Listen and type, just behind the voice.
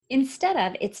Instead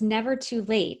of it's never too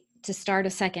late to start a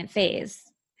second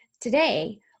phase,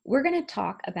 today we're going to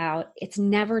talk about it's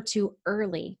never too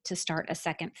early to start a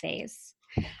second phase.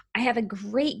 I have a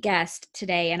great guest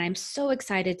today, and I'm so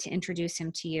excited to introduce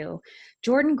him to you.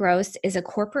 Jordan Gross is a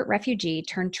corporate refugee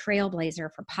turned trailblazer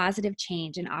for positive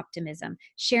change and optimism,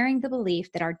 sharing the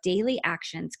belief that our daily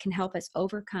actions can help us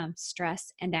overcome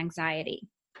stress and anxiety.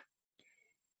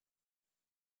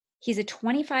 He's a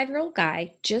 25-year-old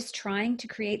guy just trying to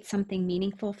create something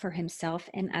meaningful for himself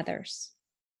and others.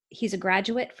 He's a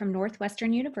graduate from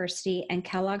Northwestern University and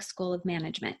Kellogg School of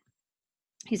Management.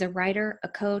 He's a writer, a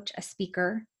coach, a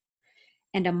speaker,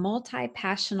 and a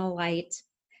multi-passionalite,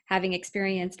 having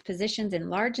experienced positions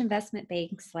in large investment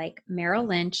banks like Merrill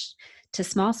Lynch to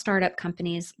small startup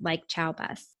companies like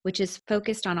Chowbus, which is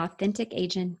focused on authentic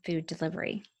Asian food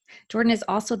delivery. Jordan is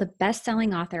also the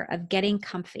best-selling author of Getting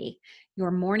Comfy,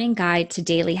 Your Morning Guide to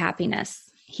Daily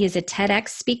Happiness. He is a TEDx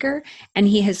speaker, and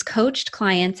he has coached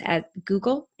clients at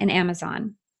Google and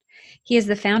Amazon. He is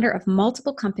the founder of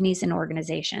multiple companies and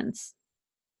organizations.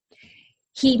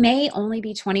 He may only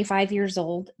be 25 years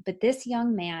old, but this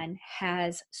young man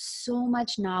has so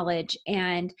much knowledge,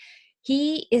 and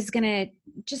he is going to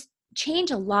just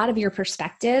change a lot of your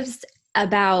perspectives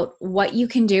about what you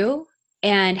can do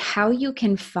and how you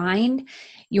can find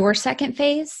your second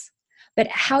phase, but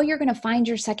how you're going to find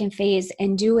your second phase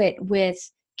and do it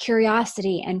with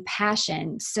curiosity and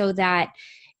passion so that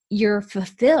you're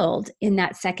fulfilled in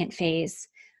that second phase.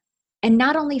 And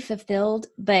not only fulfilled,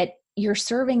 but you're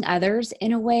serving others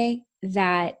in a way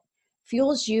that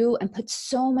fuels you and puts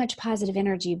so much positive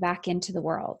energy back into the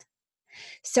world.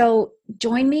 So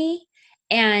join me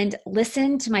and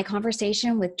listen to my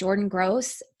conversation with Jordan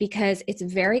Gross, because it's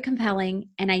very compelling,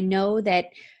 and I know that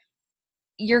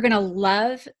you're going to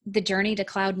love the journey to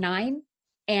Cloud 9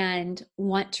 and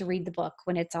want to read the book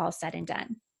when it's all said and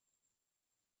done.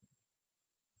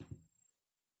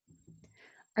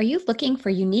 Are you looking for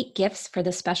unique gifts for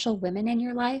the special women in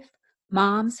your life?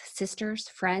 Moms, sisters,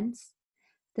 friends?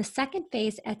 The Second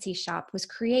Phase Etsy shop was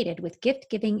created with gift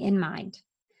giving in mind.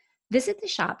 Visit the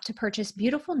shop to purchase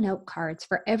beautiful note cards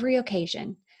for every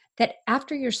occasion that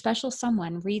after your special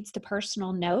someone reads the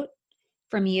personal note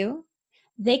from you,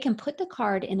 they can put the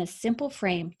card in a simple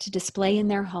frame to display in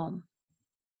their home.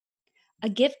 A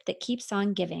gift that keeps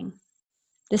on giving.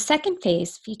 The second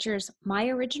phase features my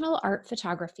original art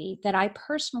photography that I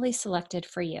personally selected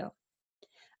for you.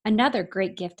 Another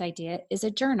great gift idea is a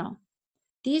journal.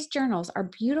 These journals are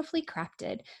beautifully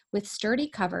crafted with sturdy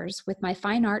covers with my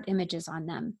fine art images on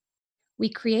them. We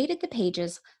created the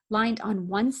pages lined on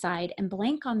one side and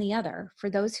blank on the other for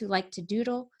those who like to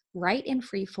doodle, write in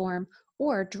free form,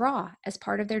 or draw as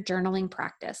part of their journaling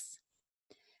practice.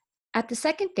 At the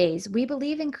second phase, we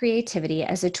believe in creativity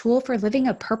as a tool for living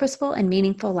a purposeful and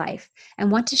meaningful life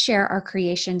and want to share our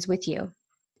creations with you.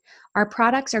 Our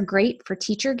products are great for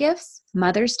teacher gifts,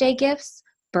 Mother's Day gifts,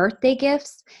 birthday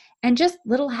gifts, and just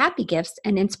little happy gifts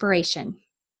and inspiration.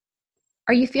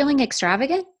 Are you feeling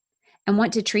extravagant and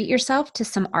want to treat yourself to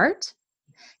some art?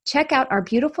 Check out our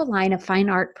beautiful line of fine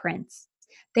art prints.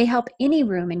 They help any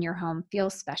room in your home feel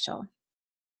special.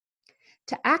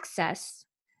 To access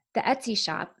the Etsy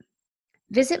shop,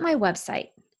 visit my website,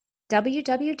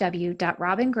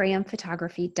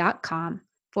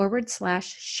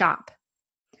 www.robingrahamphotography.com/shop.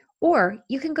 Or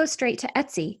you can go straight to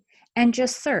Etsy and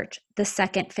just search The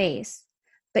Second Phase.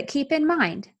 But keep in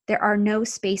mind, there are no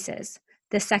spaces.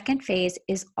 The second phase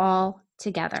is all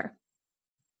together.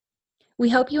 We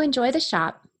hope you enjoy the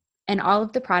shop and all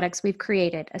of the products we've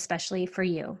created, especially for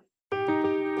you.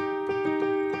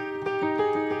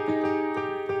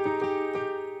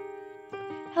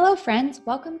 Hello, friends.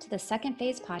 Welcome to the Second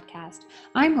Phase podcast.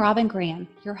 I'm Robin Graham,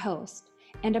 your host,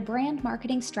 and a brand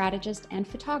marketing strategist and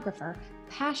photographer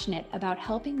passionate about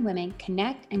helping women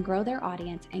connect and grow their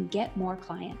audience and get more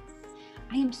clients.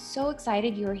 I am so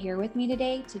excited you are here with me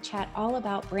today to chat all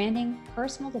about branding,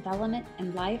 personal development,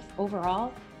 and life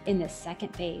overall in this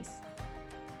second phase.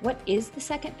 What is the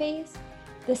second phase?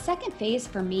 The second phase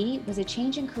for me was a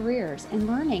change in careers and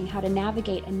learning how to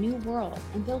navigate a new world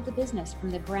and build the business from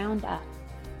the ground up,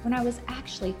 when I was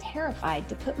actually terrified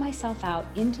to put myself out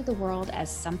into the world as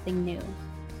something new.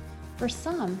 For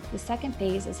some, the second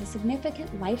phase is a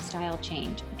significant lifestyle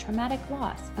change, a traumatic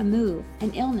loss, a move,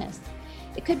 an illness.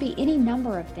 It could be any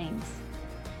number of things.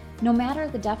 No matter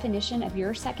the definition of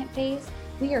your second phase,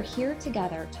 we are here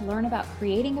together to learn about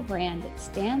creating a brand that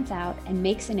stands out and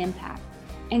makes an impact,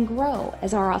 and grow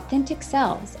as our authentic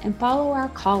selves and follow our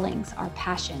callings, our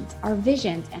passions, our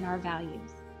visions, and our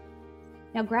values.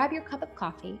 Now grab your cup of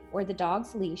coffee or the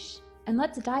dog's leash, and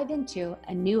let's dive into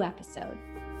a new episode.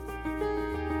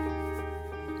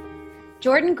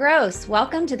 Jordan Gross,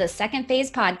 welcome to the Second Phase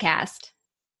podcast.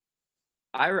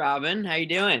 Hi, Robin. How you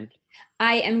doing?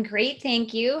 I am great,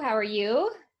 thank you. How are you?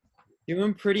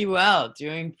 Doing pretty well.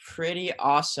 Doing pretty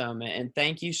awesome. And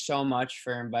thank you so much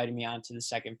for inviting me on to the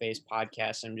Second Phase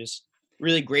podcast. I'm just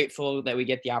really grateful that we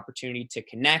get the opportunity to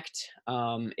connect.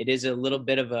 It is a little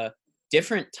bit of a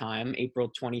different time,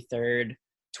 April 23rd,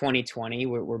 2020.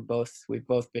 We've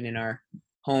both been in our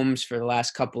homes for the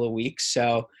last couple of weeks.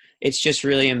 So it's just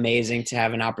really amazing to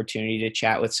have an opportunity to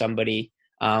chat with somebody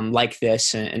like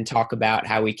this and talk about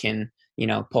how we can,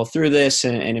 pull through this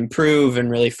and improve and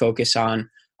really focus on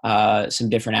some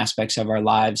different aspects of our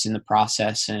lives in the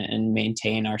process and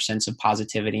maintain our sense of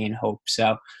positivity and hope.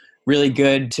 So really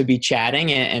good to be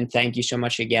chatting, and thank you so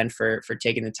much again for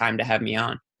taking the time to have me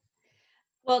on.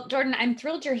 Well, Jordan, I'm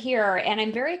thrilled you're here, and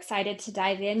I'm very excited to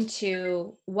dive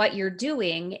into what you're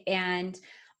doing and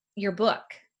your book,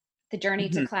 The Journey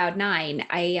to Cloud Nine.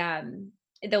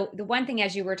 The one thing,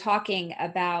 as you were talking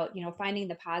about, finding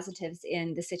the positives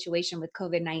in the situation with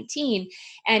COVID-19,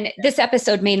 and this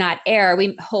episode may not air,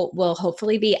 will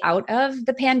hopefully be out of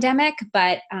the pandemic,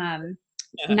 but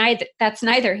that's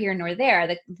neither here nor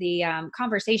there. The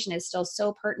conversation is still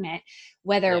so pertinent,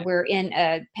 whether we're in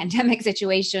a pandemic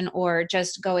situation or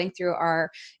just going through our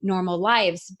normal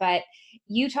lives. But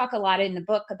you talk a lot in the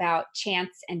book about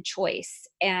chance and choice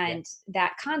and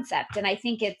that concept. And I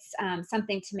think it's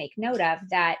something to make note of,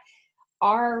 that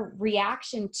our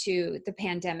reaction to the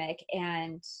pandemic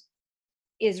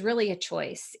is really a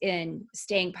choice in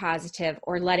staying positive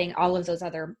or letting all of those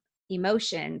other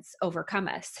emotions overcome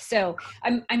us. So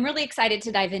I'm really excited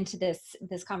to dive into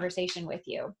this conversation with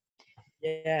you.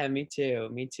 Yeah, me too,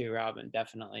 Robin,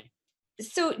 definitely.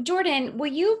 So Jordan,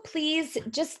 will you please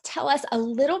just tell us a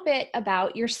little bit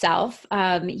about yourself?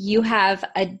 You have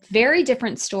a very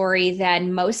different story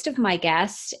than most of my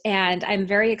guests, and I'm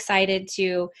very excited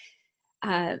to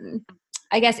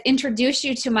introduce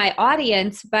you to my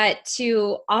audience, but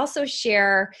to also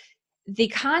share the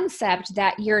concept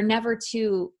that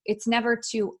it's never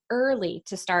too early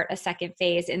to start a second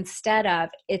phase, instead of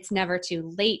it's never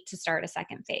too late to start a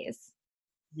second phase.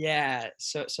 Yeah.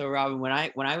 So Robin, when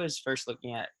I was first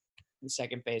looking at the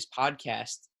Second Phase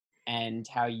podcast and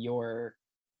how your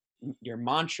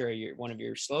mantra, one of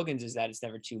your slogans is that it's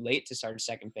never too late to start a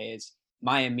second phase,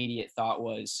 my immediate thought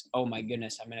was, oh my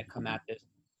goodness, I'm going to come at this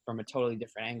from a totally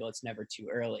different angle. It's never too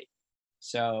early.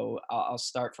 So I'll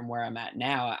start from where I'm at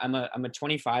now. I'm a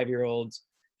 25-year-old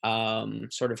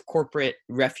sort of corporate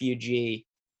refugee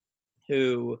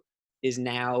who is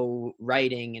now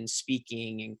writing and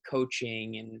speaking and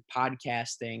coaching and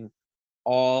podcasting,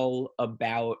 all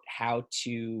about how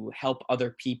to help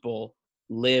other people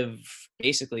live,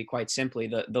 basically, quite simply,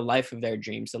 the life of their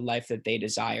dreams, the life that they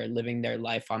desire, living their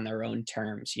life on their own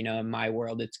terms. In my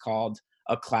world, it's called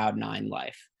a Cloud Nine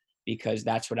life, because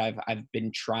that's what I've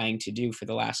been trying to do for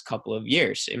the last couple of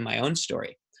years in my own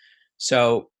story.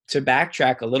 So to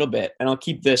backtrack a little bit, and I'll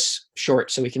keep this short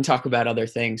so we can talk about other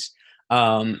things.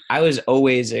 I was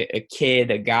always a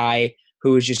kid, a guy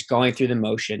who was just going through the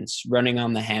motions, running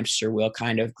on the hamster wheel,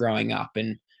 kind of growing up.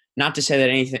 And not to say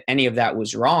that any of that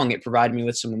was wrong. It provided me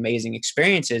with some amazing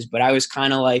experiences, but I was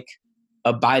kind of like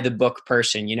a by the book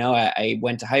person. I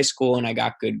went to high school and I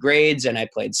got good grades and I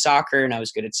played soccer and I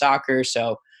was good at soccer.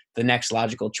 So the next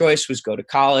logical choice was go to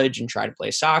college and try to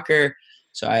play soccer.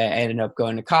 So I ended up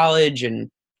going to college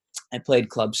and I played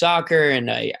club soccer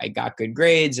and I got good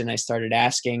grades, and I started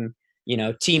asking,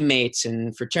 teammates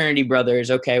and fraternity brothers,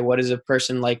 okay, what does a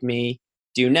person like me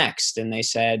do next? And they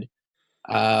said,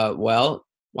 well,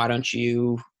 why don't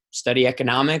you study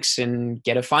economics and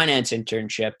get a finance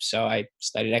internship? So I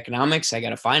studied economics. I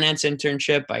got a finance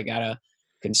internship. I got a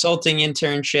consulting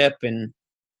internship, and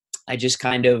I just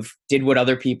kind of did what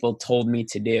other people told me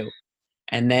to do.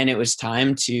 And then it was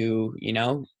time to,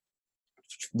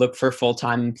 look for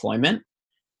full-time employment.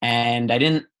 And I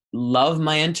didn't love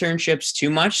my internships too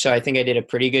much. So I think I did a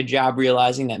pretty good job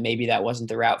realizing that maybe that wasn't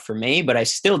the route for me, but I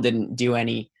still didn't do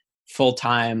any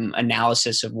full-time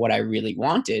analysis of what I really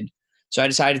wanted. So I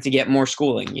decided to get more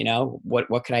schooling.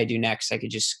 What could I do next? I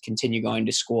could just continue going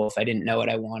to school if I didn't know what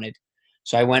I wanted.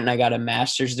 So I went and I got a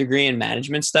master's degree in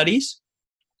management studies.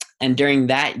 And during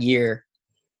that year,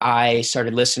 I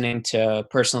started listening to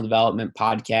personal development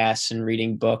podcasts and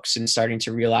reading books and starting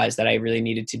to realize that I really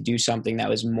needed to do something that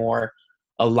was more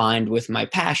aligned with my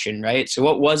passion, right? So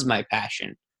what was my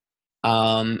passion?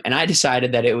 And I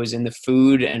decided that it was in the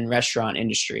food and restaurant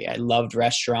industry. I loved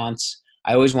restaurants.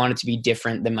 I always wanted to be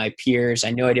different than my peers.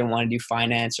 I knew I didn't want to do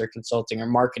finance or consulting or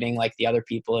marketing like the other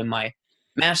people in my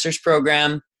master's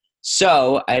program.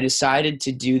 So I decided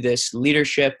to do this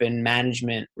leadership and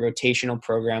management rotational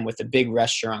program with a big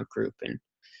restaurant group. And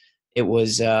it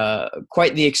was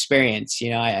quite the experience.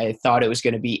 I thought it was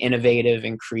going to be innovative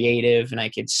and creative, and I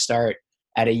could start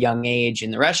at a young age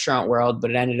in the restaurant world,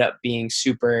 but it ended up being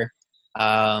super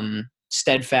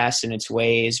steadfast in its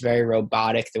ways, very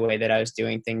robotic the way that I was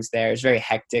doing things there. It was very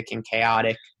hectic and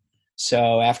chaotic.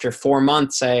 So after 4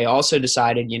 months, I also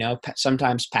decided,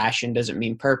 sometimes passion doesn't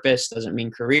mean purpose, doesn't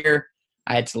mean career.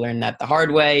 I had to learn that the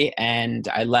hard way, and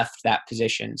I left that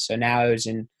position. So now I was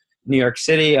in New York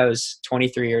City. I was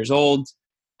 23 years old,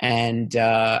 and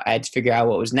I had to figure out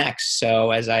what was next.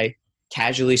 So as I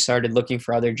casually started looking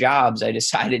for other jobs, I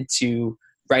decided to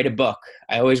write a book.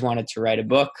 I always wanted to write a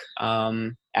book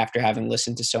after having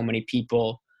listened to so many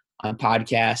people on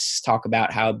podcasts talk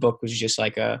about how a book was just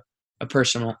like a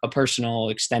personal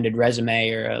extended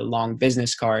resume or a long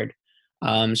business card.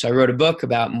 So I wrote a book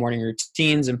about morning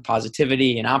routines and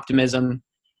positivity and optimism.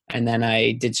 And then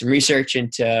I did some research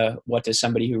into what does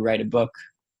somebody who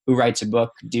writes a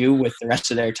book do with the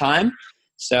rest of their time.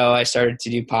 So I started to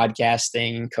do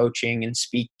podcasting and coaching and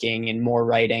speaking and more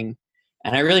writing.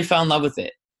 And I really fell in love with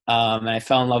it. And I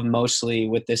fell in love mostly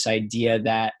with this idea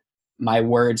that my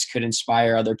words could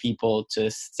inspire other people to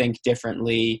think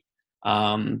differently,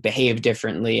 behave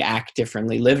differently, act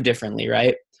differently, live differently,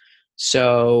 right?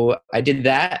 So I did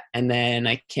that, and then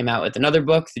I came out with another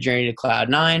book, The Journey to Cloud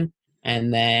 9,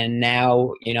 and then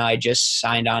now, I just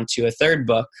signed on to a third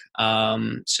book.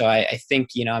 So I think,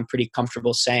 I'm pretty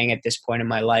comfortable saying at this point in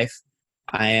my life,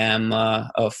 I am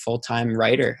a full-time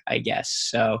writer, I guess.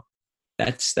 So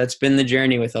that's been the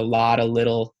journey, with a lot of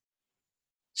little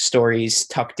stories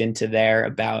tucked into there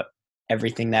about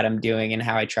everything that I'm doing and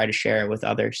how I try to share it with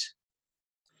others.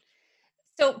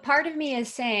 So part of me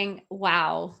is saying,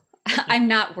 wow, I'm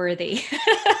not worthy.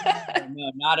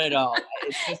 No, not at all.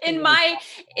 It's just in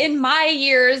my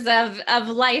years of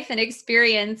life and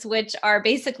experience, which are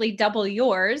basically double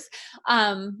yours,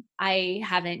 I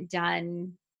haven't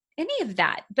done any of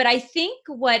that. But I think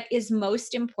what is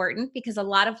most important, because a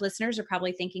lot of listeners are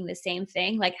probably thinking the same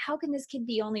thing, like, how can this kid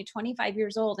be only 25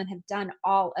 years old and have done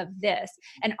all of this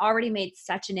and already made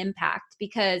such an impact?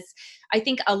 Because I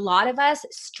think a lot of us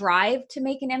strive to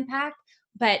make an impact,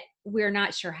 but we're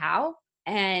not sure how.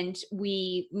 And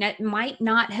we might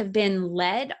not have been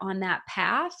led on that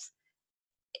path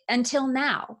until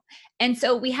now. And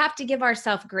so we have to give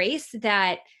ourselves grace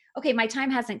that, okay, my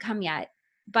time hasn't come yet,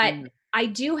 but I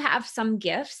do have some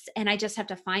gifts, and I just have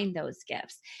to find those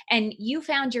gifts. And you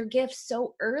found your gifts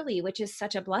so early, which is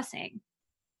such a blessing.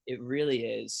 It really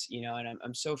is, and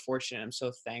I'm so fortunate. I'm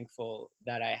so thankful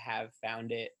that I have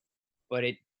found it, but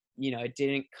it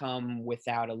didn't come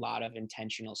without a lot of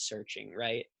intentional searching,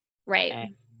 right? Right.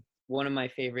 And one of my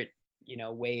favorite,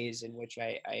 ways in which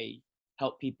I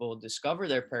help people discover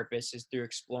their purpose is through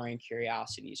exploring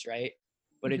curiosities, right?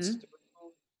 But it's through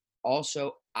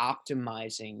also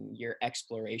optimizing your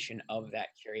exploration of that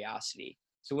curiosity.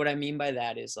 So what I mean by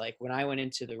that is, like, when I went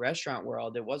into the restaurant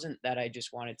world, it wasn't that I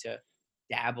just wanted to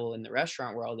dabble in the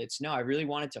restaurant world. It's no, I really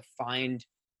wanted to find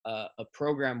a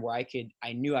program where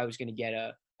I knew I was going to get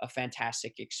a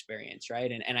fantastic experience,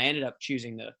 right? And I ended up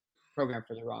choosing the program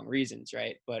for the wrong reasons,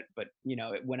 right? But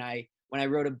when I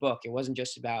wrote a book, it wasn't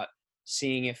just about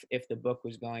seeing if the book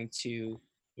was going to,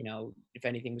 if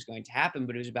anything was going to happen,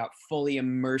 but it was about fully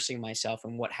immersing myself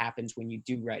in what happens when you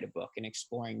do write a book and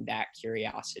exploring that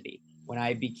curiosity. When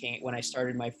I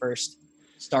started my first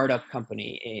startup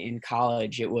company in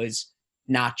college, it was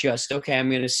not just, okay, I'm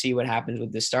going to see what happens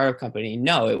with this startup company.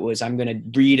 No, it was, I'm going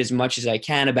to read as much as I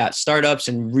can about startups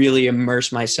and really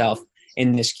immerse myself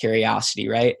in this curiosity,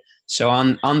 right? So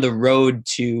on the road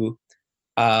to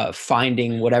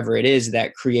finding whatever it is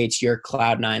that creates your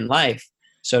Cloud9 life,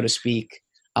 so to speak,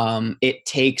 it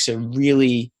takes a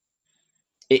really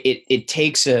it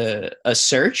takes a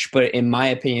search, but in my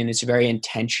opinion, it's a very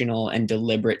intentional and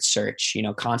deliberate search,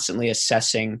 constantly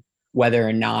assessing whether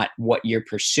or not what you're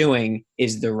pursuing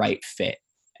is the right fit.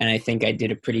 And I think I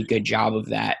did a pretty good job of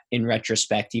that in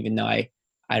retrospect, even though I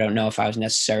don't know if I was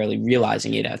necessarily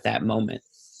realizing it at that moment.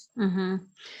 Mm-hmm.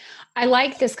 I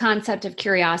like this concept of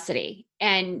curiosity,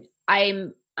 and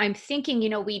I'm thinking,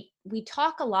 we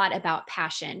talk a lot about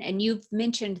passion, and you've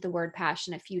mentioned the word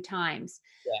passion a few times.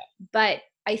 Yeah. But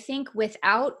I think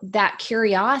without that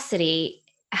curiosity,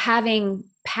 having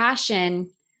passion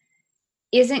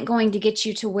isn't going to get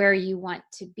you to where you want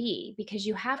to be, because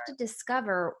you have to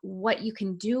discover what you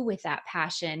can do with that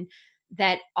passion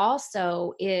that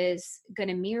also is going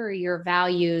to mirror your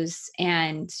values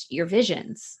and your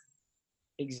visions.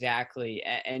 Exactly.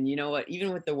 And you know what,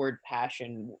 even with the word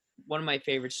passion, one of my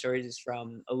favorite stories is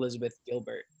from Elizabeth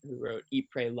Gilbert, who wrote Eat,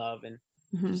 Pray, Love. And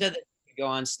she Mm-hmm. said that she'd go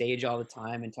on stage all the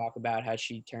time and talk about how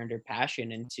she turned her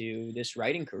passion into this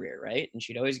writing career, right? And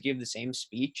she'd always give the same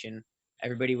speech and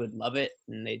everybody would love it.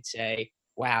 And they'd say,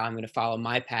 wow, I'm going to follow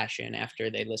my passion after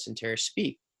they listened to her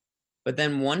speak. But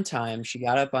then one time she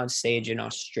got up on stage in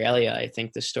Australia, I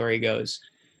think the story goes.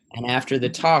 And after the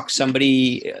talk,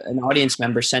 an audience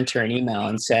member sent her an email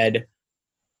and said,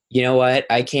 you know what?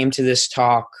 I came to this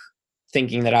talk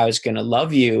thinking that I was going to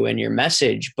love you and your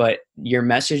message, but your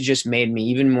message just made me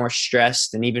even more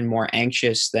stressed and even more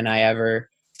anxious than I ever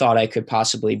thought I could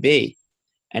possibly be.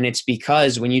 And it's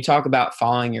because when you talk about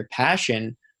following your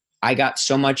passion, I got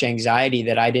so much anxiety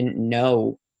that I didn't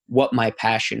know what my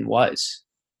passion was,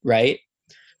 right?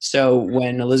 So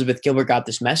when Elizabeth Gilbert got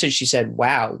this message, she said,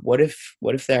 wow, what if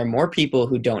there are more people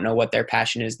who don't know what their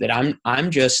passion is, that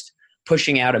I'm just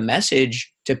pushing out a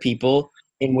message to people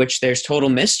in which there's total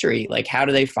mystery. Like, how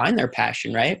do they find their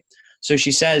passion, right? So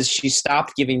she says she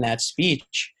stopped giving that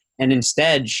speech, and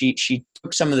instead she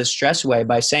took some of the stress away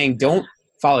by saying, don't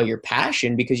follow your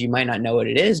passion because you might not know what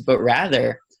it is, but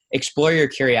rather explore your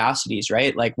curiosities,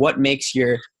 right? Like, what makes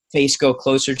your face go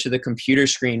closer to the computer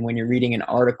screen when you're reading an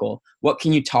article? What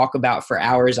can you talk about for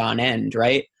hours on end,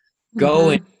 right? Go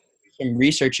and Mm-hmm. do some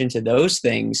research into those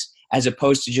things as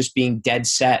opposed to just being dead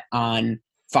set on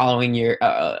following your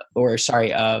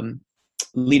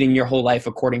leading your whole life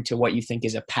according to what you think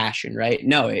is a passion, right?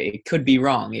 No, it could be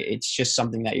wrong. It's just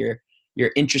something that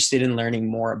you're interested in learning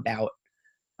more about.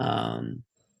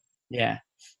 Yeah.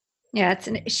 Yeah,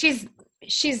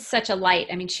 she's such a light.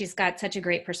 I mean, she's got such a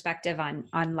great perspective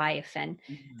on life, and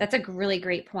Mhm. that's a really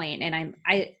great point. And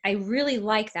I really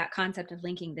like that concept of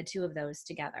linking the two of those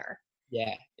together.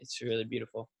 Yeah, it's really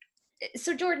beautiful.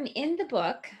 So Jordan, in the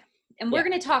book, and we're Yeah.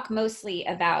 going to talk mostly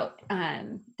about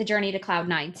the journey to cloud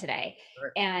nine today.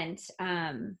 Sure. And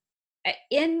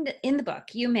in the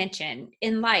book, you mention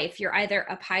in life you're either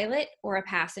a pilot or a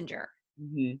passenger.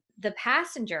 Mhm. The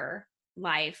passenger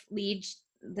life leads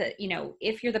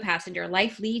if you're the passenger,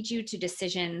 life leads you to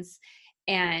decisions,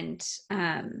 and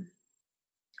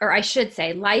or I should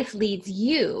say, life leads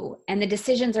you and the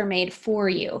decisions are made for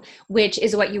you, which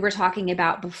is what you were talking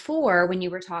about before when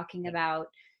you were talking about,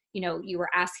 you were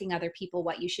asking other people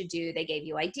what you should do. They gave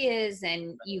you ideas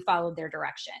and you followed their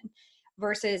direction.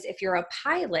 Versus if you're a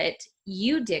pilot,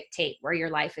 you dictate where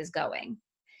your life is going.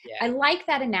 Yeah. I like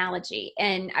that analogy.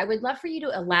 And I would love for you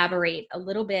to elaborate a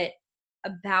little bit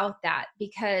about that,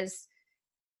 because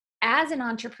as an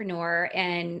entrepreneur,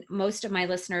 and most of my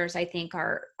listeners, I think,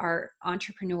 are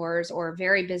entrepreneurs or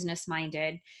very business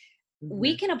minded,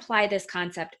 we Mhm. can apply this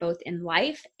concept both in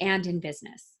life and in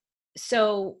business.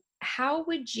 So how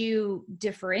would you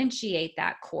differentiate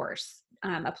that course,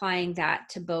 applying that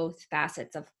to both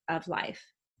facets of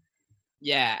life?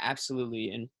 Yeah, absolutely.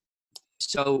 And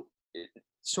so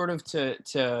sort of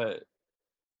to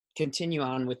continue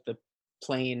on with the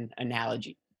plane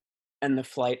analogy and the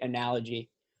flight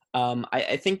analogy,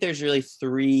 I think there's really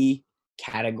three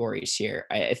categories here.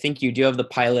 I think you do have the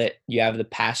pilot, you have the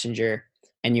passenger,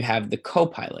 and you have the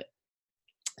co-pilot.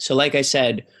 So like I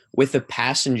said, with the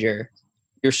passenger,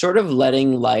 you're sort of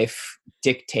letting life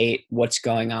dictate what's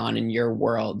going on in your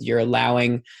world. You're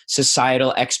allowing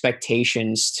societal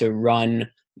expectations to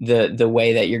run the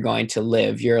way that you're going to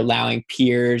live. You're allowing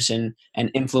peers and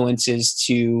influences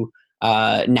to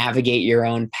navigate your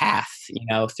own path,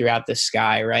 throughout the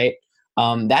sky, right?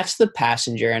 That's the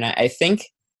passenger. And I think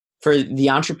for the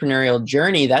entrepreneurial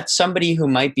journey, that's somebody who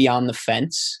might be on the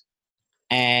fence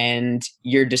and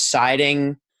you're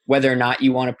deciding whether or not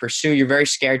you want to pursue. You're very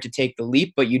scared to take the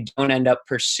leap, but you don't end up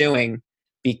pursuing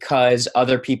because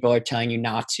other people are telling you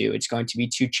not to. It's going to be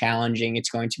too challenging.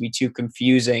 It's going to be too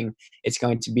confusing. It's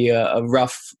going to be a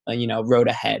rough, road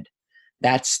ahead.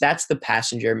 That's the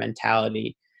passenger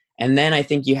mentality. And then I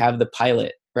think you have the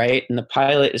pilot, right? And the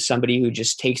pilot is somebody who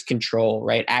just takes control,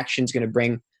 right? Action's going to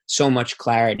bring so much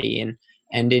clarity.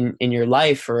 And in your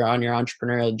life or on your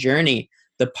entrepreneurial journey,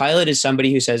 the pilot is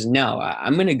somebody who says, no,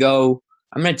 I'm going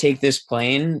to take this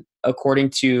plane according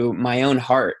to my own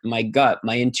heart, my gut,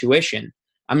 my intuition.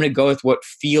 I'm going to go with what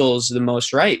feels the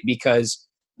most right because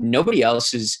nobody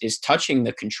else is touching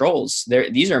the controls.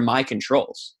 These are my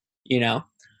controls, you know?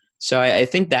 So I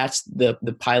think that's the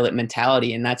pilot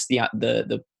mentality, and that's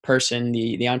the person,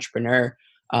 the entrepreneur,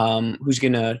 who's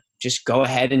gonna just go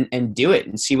ahead and do it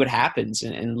and see what happens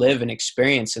and live and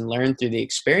experience and learn through the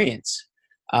experience.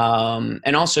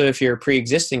 And also, if you're a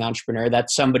pre-existing entrepreneur,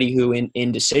 that's somebody who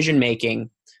in decision making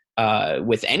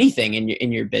with anything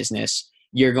in your business,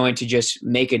 you're going to just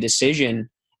make a decision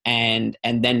and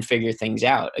then figure things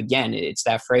out. Again, it's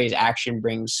that phrase, action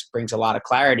brings a lot of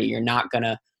clarity. You're not going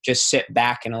to just sit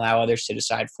back and allow others to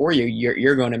decide for you.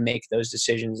 You're going to make those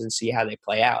decisions and see how they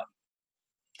play out.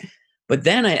 But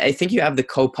then I think you have the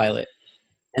co-pilot,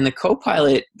 and the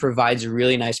co-pilot provides a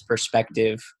really nice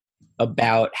perspective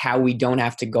about how we don't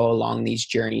have to go along these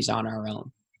journeys on our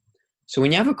own. So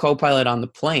when you have a co-pilot on the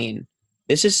plane,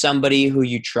 this is somebody who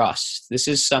you trust. This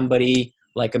is somebody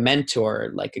like a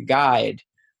mentor, like a guide,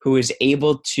 who is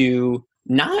able to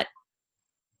not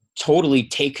totally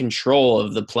take control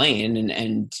of the plane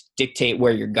and dictate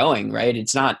where you're going, right?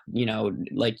 It's not,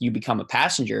 like you become a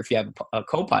passenger if you have a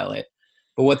co-pilot.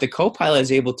 But what the co-pilot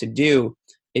is able to do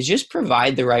is just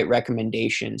provide the right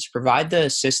recommendations, provide the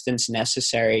assistance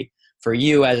necessary for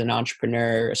you as an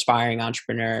entrepreneur, aspiring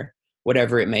entrepreneur,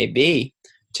 whatever it may be,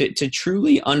 to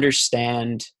truly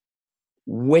understand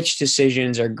which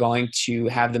decisions are going to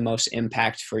have the most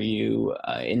impact for you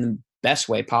in the best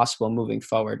way possible moving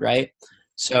forward, right?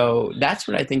 So that's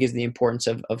what I think is the importance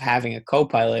of having a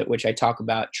co-pilot, which I talk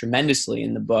about tremendously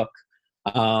in the book.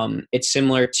 It's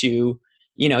similar to,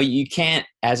 you can't,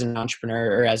 as an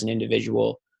entrepreneur or as an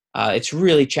individual, it's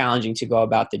really challenging to go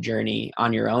about the journey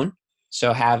on your own.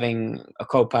 So having a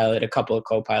co-pilot, a couple of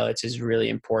co-pilots is really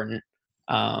important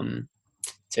to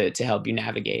help you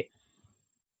navigate.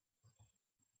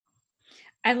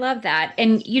 I love that.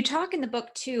 And you talk in the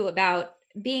book too about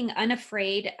being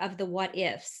unafraid of the what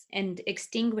ifs and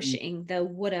extinguishing the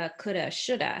woulda, coulda,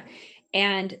 shoulda.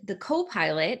 And the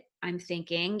co-pilot, I'm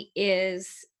thinking,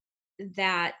 is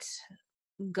that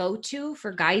go-to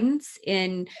for guidance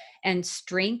and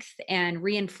strength and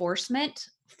reinforcement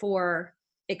for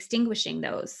extinguishing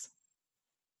those.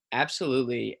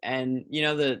 Absolutely. And,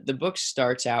 the book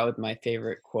starts out with my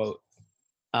favorite quote.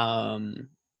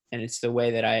 And it's the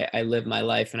way that I live my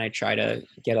life, and I try to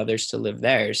get others to live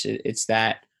theirs. It's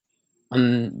that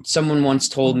someone once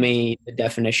told me the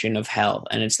definition of hell,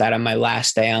 and it's that on my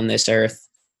last day on this earth,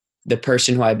 the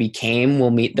person who I became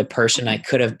will meet the person I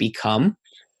could have become,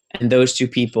 and those two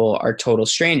people are total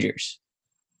strangers.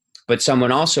 But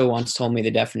someone also once told me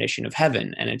the definition of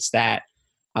heaven, and it's that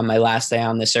on my last day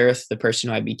on this earth, the person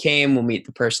who I became will meet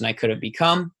the person I could have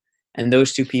become, and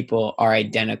those two people are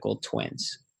identical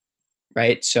twins.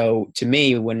 Right. So to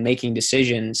me, when making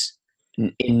decisions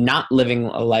in not living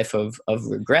a life of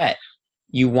regret,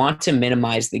 you want to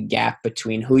minimize the gap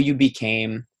between who you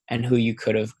became and who you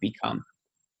could have become.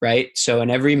 Right. So in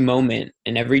every moment,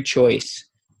 in every choice,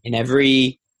 in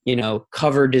every,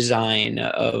 cover design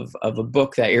of a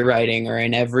book that you're writing, or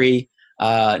in every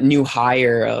new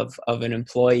hire of an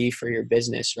employee for your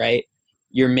business, right,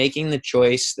 you're making the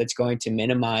choice that's going to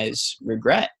minimize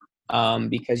regret.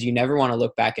 Because you never want to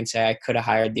look back and say, I could have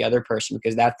hired the other person,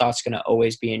 because that thought's going to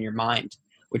always be in your mind,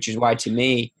 which is why, to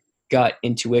me, gut,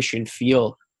 intuition,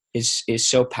 feel is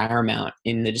so paramount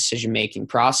in the decision-making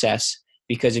process.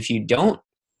 Because if you don't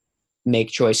make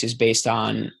choices based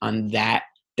on that,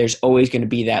 there's always going to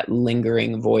be that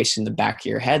lingering voice in the back of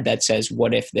your head that says,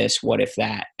 what if this, what if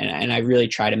that? And I really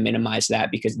try to minimize that,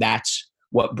 because that's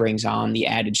what brings on the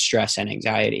added stress and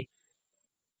anxiety.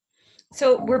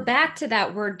 So we're back to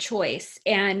that word choice,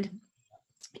 and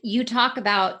you talk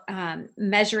about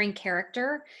measuring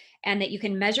character, and that you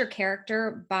can measure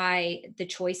character by the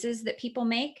choices that people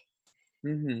make.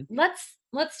 Mm-hmm.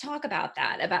 Let's talk about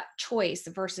that, about choice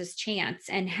versus chance,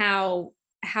 and how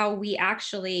we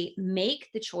actually make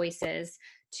the choices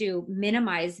to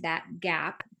minimize that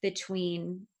gap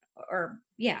between,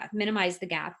 minimize the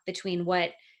gap between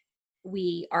what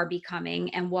we are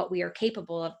becoming and what we are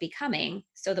capable of becoming,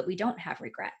 so that we don't have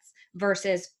regrets,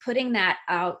 versus putting that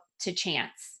out to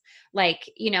chance. Like,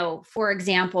 for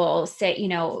example, say,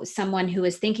 someone who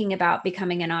is thinking about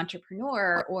becoming an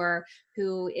entrepreneur, or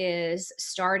who is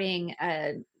starting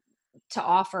to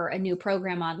offer a new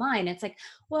program online. It's like,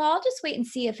 well, I'll just wait and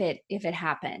see if it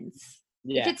happens.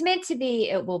 Yeah. If it's meant to be,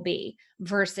 it will be,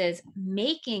 versus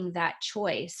making that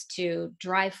choice to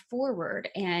drive forward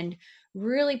and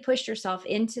really push yourself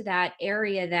into that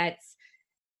area that's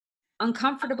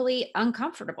uncomfortably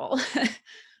uncomfortable.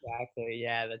 Exactly.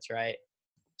 Yeah, that's right.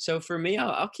 So for me,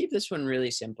 I'll keep this one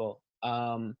really simple.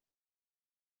 I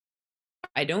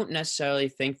don't necessarily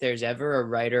think there's ever a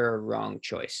right or a wrong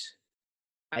choice.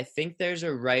 I think there's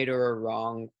a right or a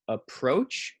wrong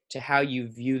approach to how you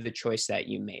view the choice that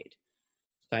you made.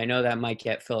 So I know that might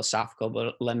get philosophical,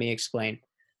 but let me explain.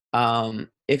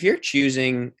 If you're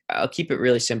choosing, I'll keep it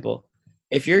really simple.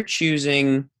 If you're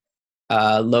choosing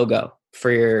a logo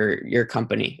for your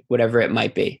company, whatever it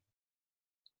might be,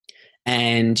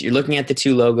 and you're looking at the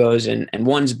two logos, and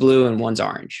one's blue and one's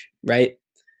orange, right?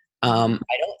 I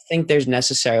don't think there's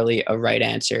necessarily a right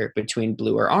answer between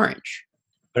blue or orange,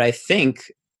 but I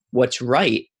think what's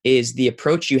right is the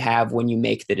approach you have when you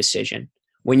make the decision.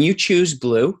 When you choose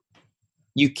blue,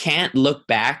 you can't look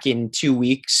back in 2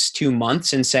 weeks, 2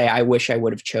 months and say, I wish I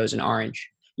would have chosen orange.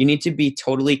 You need to be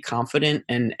totally confident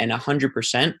and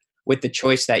 100% with the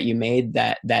choice that you made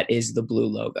that is the blue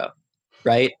logo,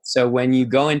 right? So when you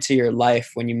go into your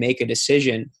life, when you make a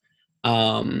decision,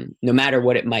 no matter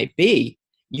what it might be,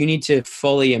 you need to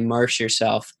fully immerse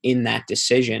yourself in that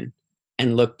decision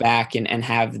and look back and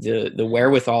have the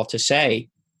wherewithal to say,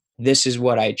 this is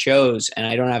what I chose, and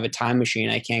I don't have a time machine.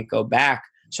 I can't go back.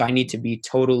 So I need to be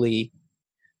totally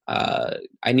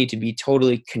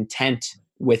content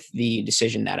with the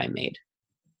decision that I made.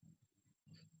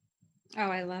 Oh,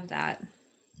 I love that.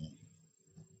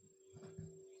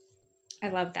 I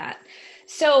love that.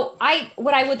 So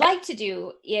what I would like to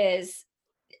do is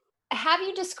have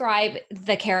you describe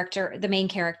the main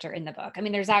character in the book. I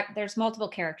mean, there's multiple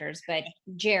characters, but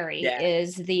Jerry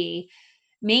is the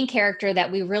main character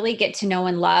that we really get to know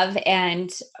and love.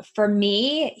 And for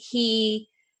me, he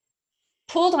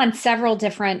pulled on several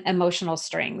different emotional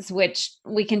strings, which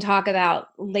we can talk about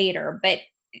later. But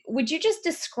would you just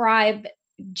describe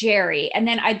Jerry? And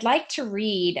then I'd like to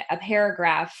read a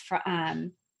paragraph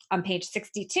on page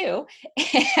 62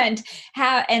 and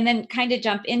then kind of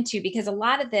jump into, because a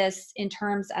lot of this in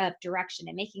terms of direction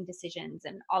and making decisions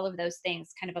and all of those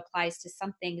things kind of applies to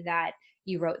something that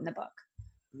you wrote in the book.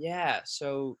 Yeah.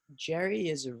 So Jerry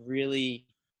is a really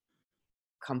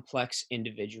complex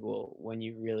individual when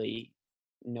you really,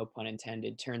 no pun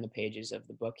intended, turn the pages of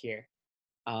the book here.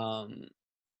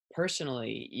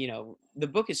 Personally, the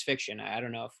book is fiction. I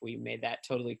don't know if we made that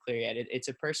totally clear yet. It's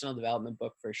a personal development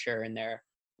book for sure, and there are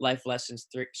life lessons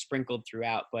sprinkled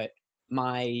throughout. But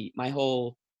my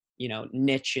whole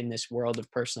niche in this world of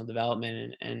personal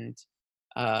development and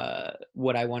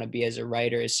what I want to be as a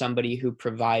writer is somebody who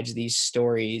provides these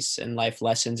stories and life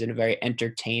lessons in a very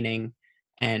entertaining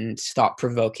and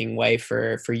thought-provoking way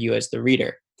for you as the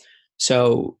reader.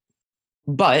 So,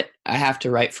 but I have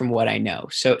to write from what I know.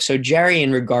 So Jerry,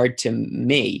 in regard to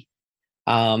me,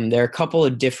 there are a couple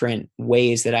of different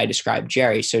ways that I describe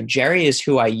Jerry. So Jerry is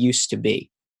who I used to be,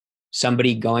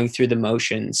 somebody going through the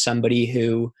motions, somebody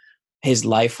who his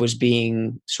life was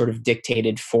being sort of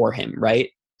dictated for him,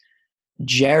 right?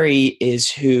 Jerry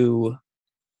is who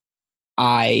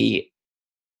I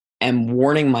am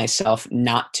warning myself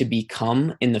not to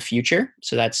become in the future.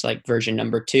 So that's like version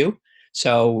number 2.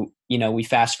 So, we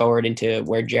fast forward into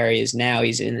where Jerry is now.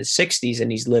 He's in his 60s and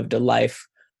he's lived a life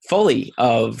fully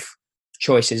of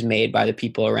choices made by the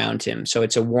people around him. So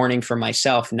it's a warning for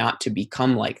myself not to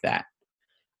become like that.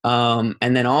 And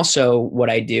then also what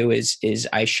I do is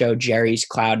I show Jerry's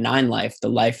Cloud 9 life, the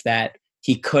life that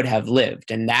he could have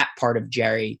lived. And that part of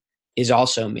Jerry is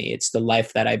also me. It's the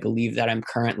life that I believe that I'm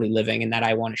currently living and that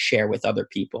I want to share with other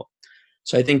people.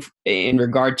 So I think in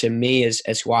regard to me as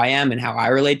who I am and how I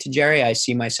relate to Jerry, I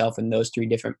see myself in those 3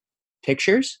 different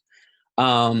pictures.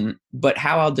 But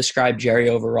how I'll describe Jerry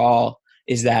overall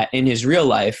is that in his real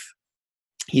life,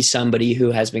 he's somebody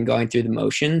who has been going through the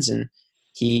motions, and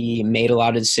he made a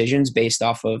lot of decisions based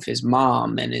off of his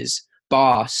mom and his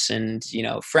boss and,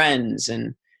 friends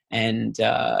and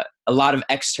a lot of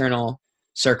external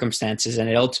circumstances. And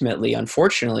it ultimately,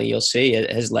 unfortunately, you'll see,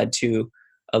 it has led to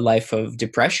a life of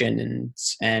depression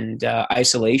and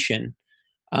isolation,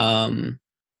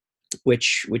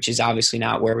 which is obviously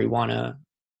not where we want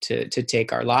to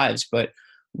take our lives. But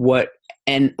what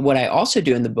I also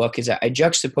do in the book is I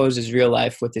juxtapose his real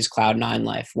life with his Cloud 9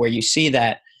 life, where you see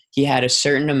that he had a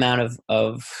certain amount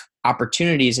of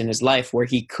opportunities in his life where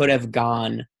he could have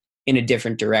gone in a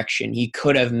different direction. He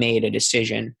could have made a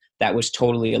decision that was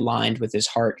totally aligned with his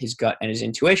heart, his gut, and his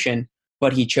intuition,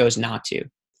 but he chose not to.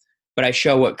 But I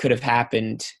show what could have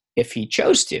happened if he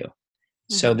chose to.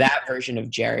 Mm-hmm. So that version of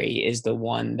Jerry is the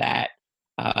one that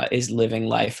is living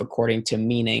life according to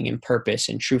meaning and purpose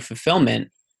and true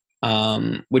fulfillment,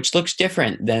 which looks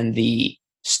different than the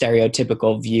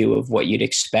stereotypical view of what you'd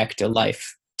expect a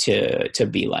life to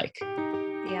be like.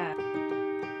 Yeah.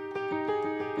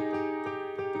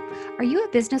 Are you a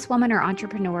businesswoman or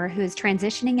entrepreneur who is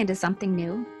transitioning into something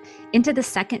new, into the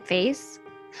second phase?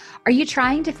 Are you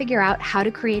trying to figure out how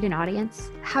to create an audience,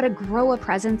 how to grow a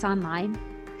presence online,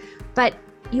 but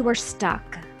you are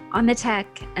stuck on the tech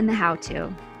and the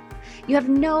how-to? You have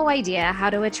no idea how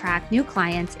to attract new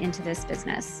clients into this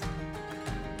business.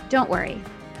 Don't worry.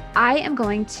 I am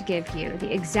going to give you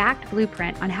the exact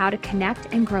blueprint on how to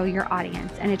connect and grow your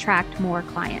audience and attract more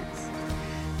clients.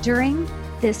 During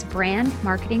this brand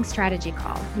marketing strategy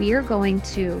call, we are going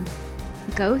to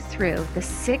go through the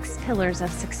 6 pillars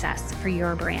of success for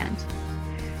your brand.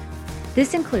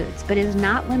 This includes, but is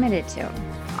not limited to,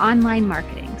 online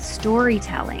marketing,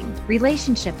 storytelling,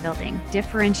 relationship building,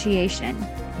 differentiation,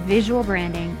 visual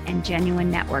branding, and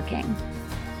genuine networking.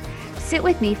 Sit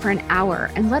with me for an hour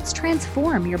and let's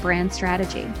transform your brand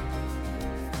strategy.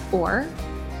 Or,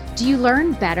 do you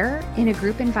learn better in a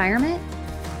group environment?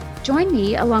 Join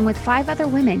me along with 5 other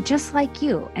women just like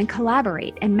you and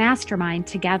collaborate and mastermind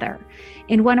together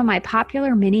in one of my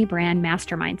popular mini brand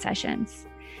mastermind sessions.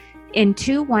 In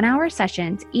 2 one-hour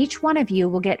sessions, each one of you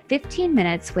will get 15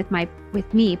 minutes with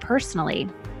me personally,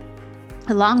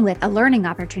 along with a learning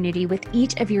opportunity with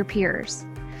each of your peers.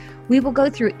 We will go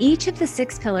through each of the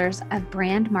 6 pillars of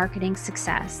brand marketing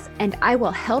success, and I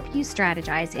will help you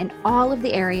strategize in all of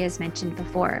the areas mentioned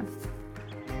before.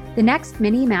 The next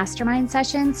mini mastermind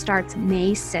session starts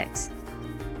May 6th.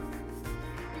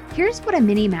 Here's what a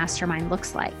mini mastermind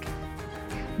looks like.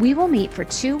 We will meet for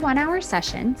 2 one-hour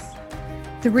sessions.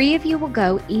 3 of you will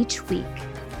go each week.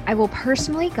 I will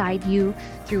personally guide you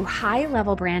through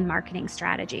high-level brand marketing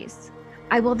strategies.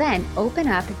 I will then open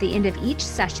up at the end of each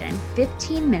session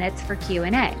 15 minutes for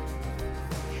Q&A.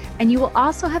 And you will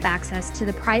also have access to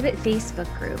the private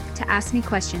Facebook group to ask me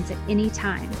questions at any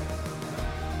time.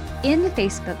 In the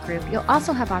Facebook group, you'll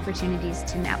also have opportunities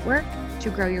to network,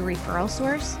 to grow your referral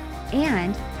source,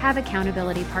 and have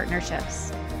accountability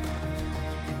partnerships.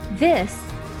 This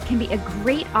can be a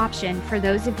great option for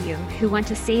those of you who want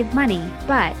to save money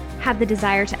but have the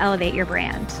desire to elevate your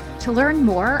brand. To learn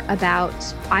more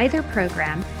about either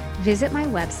program, visit my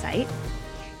website.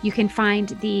 You can find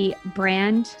the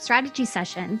brand strategy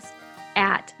sessions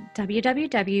at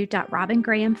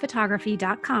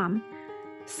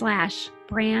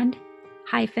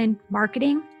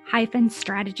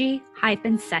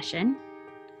www.robingrahamphotography.com/brand-marketing-strategy-session,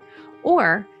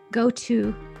 or go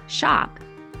to shop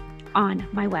on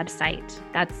my website.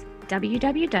 That's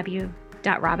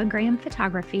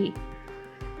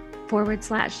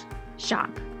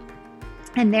www.robingrahamphotography.com/shop.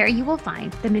 And there you will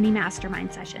find the mini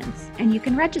mastermind sessions and you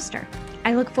can register.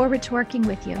 I look forward to working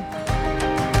with you.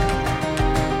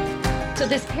 So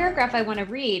this paragraph I want to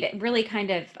read really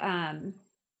kind of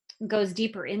goes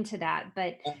deeper into that.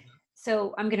 But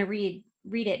so I'm going to read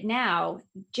it now.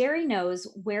 Jerry knows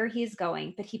where he is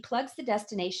going, but he plugs the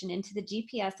destination into the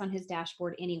GPS on his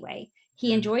dashboard anyway.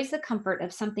 He enjoys the comfort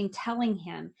of something telling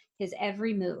him his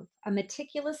every move, a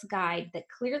meticulous guide that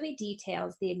clearly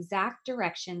details the exact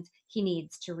directions he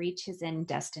needs to reach his end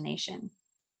destination.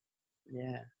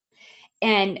 Yeah.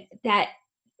 And that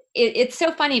it's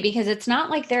so funny because it's not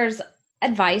like there's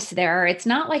advice there. It's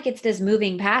not like it's this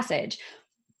moving passage,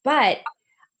 but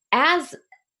as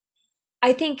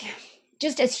I think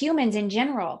just as humans in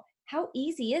general, how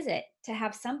easy is it to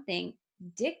have something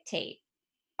dictate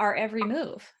our every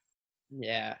move?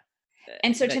 Yeah.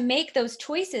 And so to make those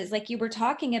choices, like you were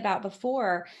talking about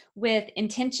before, with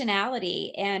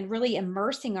intentionality and really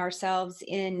immersing ourselves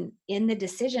in the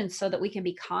decisions so that we can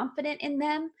be confident in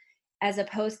them, as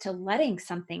opposed to letting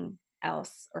something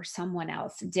else or someone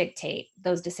else dictate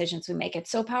those decisions we make.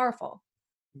 It's so powerful.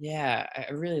 Yeah,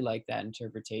 I really like that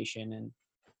interpretation. And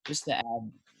just to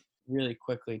add really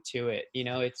quickly to it,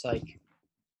 it's like,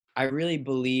 I really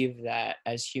believe that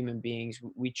as human beings,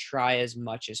 we try as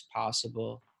much as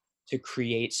possible to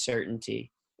create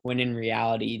certainty, when in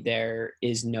reality, there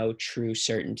is no true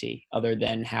certainty other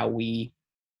than how we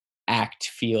act,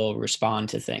 feel, respond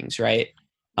to things, right?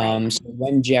 Right. So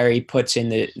when Jerry puts in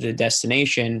the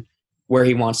destination where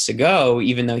he wants to go,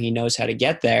 even though he knows how to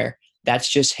get there,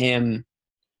 that's just him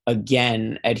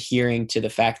again adhering to the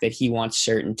fact that he wants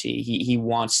certainty. He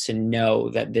wants to know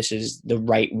that this is the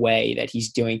right way, that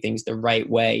he's doing things the right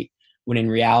way, when in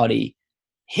reality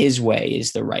his way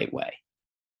is the right way.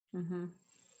 Mm-hmm.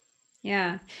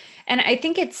 Yeah. And I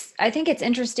think it's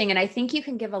interesting. And I think you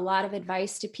can give a lot of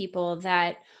advice to people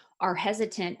that are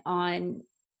hesitant on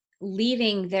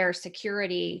leaving their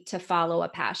security to follow a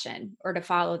passion or to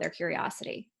follow their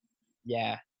curiosity.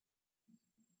 Yeah,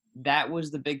 that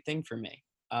was the big thing for me.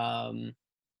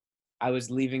 I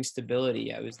was leaving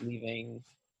stability. I was leaving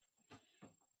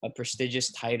a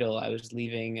prestigious title. I was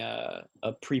leaving a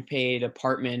prepaid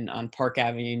apartment on Park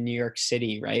Avenue, New York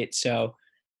City, right? So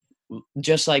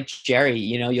just like Jerry,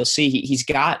 you'll see he's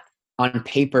got on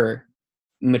paper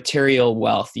material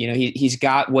wealth. He's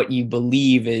got what you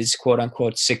believe is quote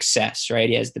unquote success, right?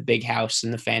 He has the big house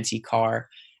and the fancy car,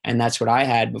 and that's what I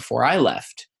had before I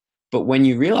left. But when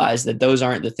you realize that those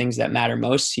aren't the things that matter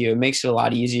most to you, it makes it a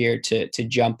lot easier to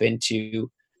jump into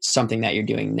something that you're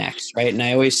doing next, right? And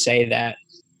I always say that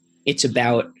it's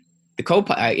about the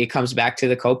co-pilot. It comes back to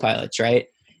the co-pilots, right?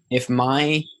 If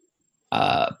my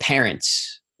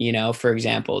parents, for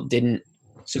example, didn't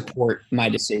support my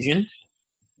decision,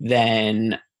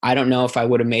 then I don't know if I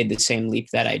would have made the same leap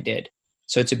that I did.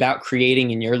 So it's about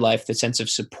creating in your life the sense of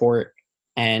support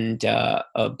and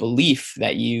a belief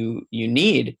that you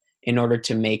need in order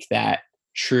to make that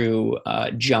true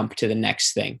jump to the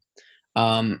next thing.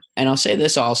 And I'll say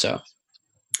this also: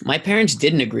 my parents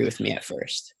didn't agree with me at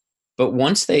first, but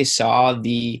once they saw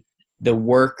the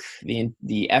work,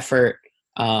 the effort,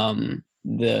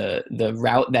 the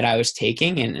route that I was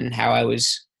taking, and how I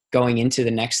was going into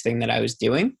the next thing that I was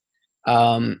doing,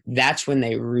 that's when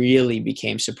they really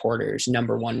became supporters,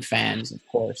 number one fans, of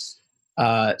course.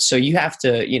 So you have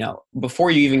to,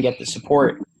 before you even get the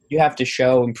support, you have to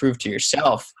show and prove to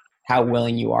yourself how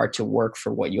willing you are to work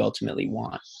for what you ultimately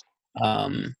want.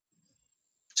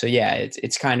 So yeah,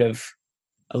 it's kind of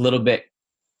a little bit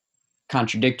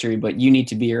contradictory, but you need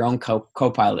to be your own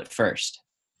co-pilot first.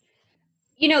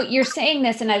 You're saying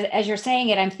this, and as you're saying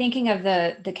it, I'm thinking of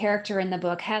the character in the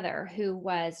book, Heather, who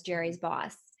was Jerry's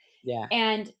boss. Yeah.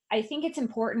 And I think it's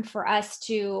important for us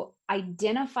to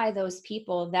identify those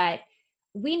people that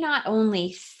we not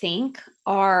only think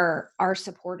are our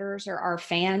supporters or our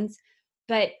fans,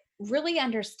 but really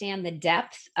understand the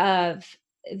depth of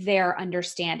their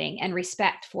understanding and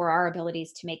respect for our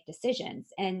abilities to make decisions.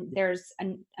 And there's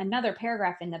another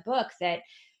paragraph in the book that,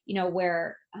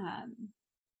 where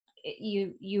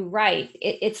you write,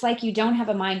 it's like you don't have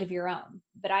a mind of your own,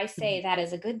 but I say that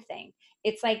is a good thing.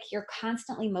 It's like you're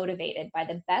constantly motivated by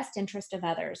the best interest of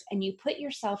others, and you put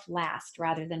yourself last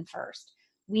rather than first.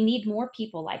 We need more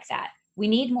people like that. We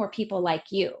need more people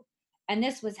like you. And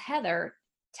this was Heather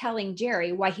telling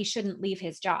Jerry why he shouldn't leave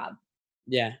his job.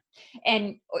 Yeah.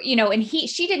 And and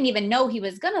she didn't even know he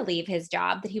was going to leave his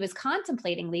job, that he was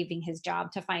contemplating leaving his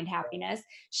job to find happiness.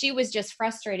 She was just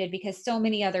frustrated because so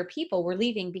many other people were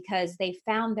leaving because they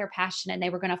found their passion and they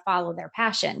were going to follow their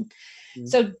passion. Mm-hmm.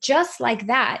 So just like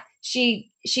that,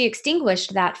 she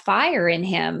extinguished that fire in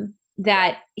him,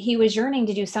 that he was yearning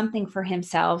to do something for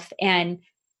himself, and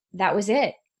that was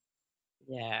it.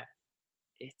 Yeah.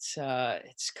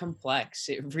 It's complex.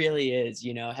 It really is.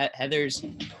 Heather's,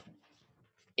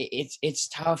 it's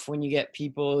tough when you get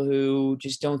people who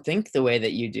just don't think the way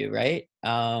that you do, right?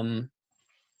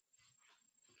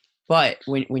 But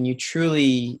when you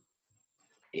truly,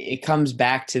 it comes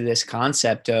back to this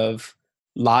concept of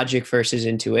logic versus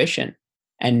intuition,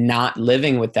 and not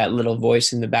living with that little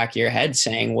voice in the back of your head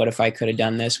saying, what if I could have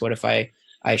done this? What if I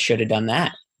should have done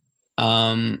that?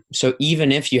 So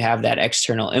even if you have that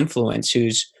external influence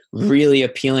who's really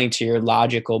appealing to your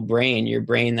logical brain, your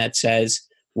brain that says,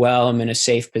 well, I'm in a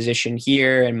safe position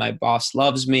here and my boss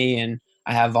loves me and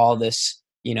I have all this,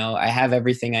 I have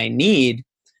everything I need.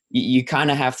 You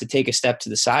kind of have to take a step to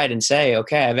the side and say,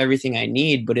 okay, I have everything I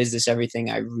need, but is this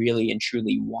everything I really and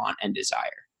truly want and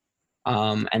desire?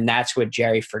 And that's what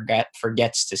Jerry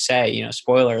forgets to say,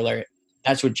 spoiler alert,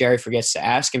 that's what Jerry forgets to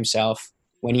ask himself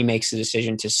when he makes the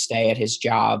decision to stay at his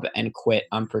job and quit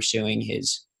on pursuing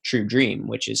his true dream,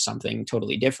 which is something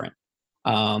totally different.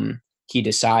 He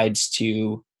decides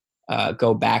to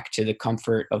go back to the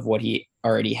comfort of what he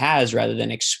already has rather than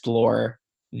explore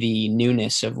the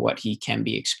newness of what he can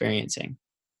be experiencing.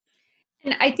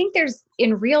 And I think there's,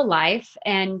 in real life,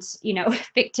 and,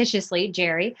 fictitiously,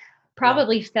 Jerry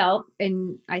probably felt,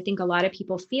 and I think a lot of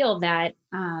people feel, that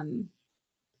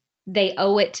they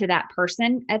owe it to that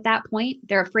person at that point.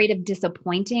 They're afraid of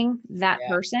disappointing that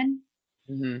person.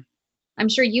 Mm-hmm. I'm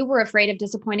sure you were afraid of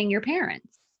disappointing your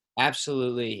parents.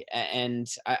 Absolutely. And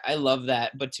I love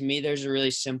that. But to me, there's a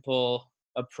really simple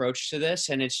approach to this,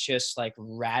 and it's just like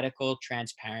radical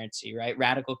transparency, right?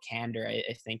 Radical candor,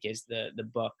 I think, is the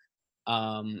book.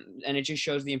 And it just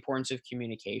shows the importance of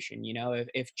communication.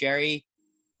 If Jerry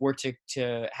were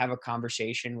to have a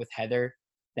conversation with Heather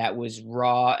that was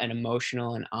raw and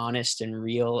emotional and honest and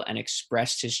real, and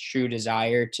expressed his true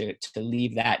desire to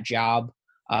leave that job,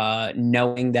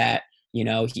 knowing that,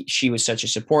 she was such a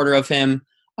supporter of him,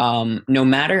 no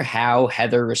matter how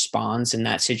Heather responds in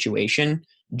that situation,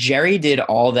 Jerry did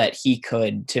all that he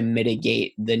could to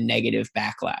mitigate the negative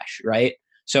backlash, right?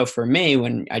 So for me,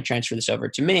 when I transfer this over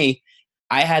to me,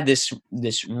 I had this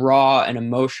raw and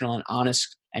emotional and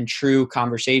honest and true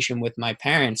conversation with my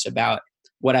parents about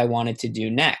what I wanted to do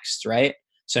next, right?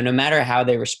 So no matter how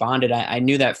they responded, I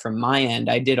knew that from my end,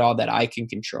 I did all that I can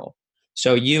control.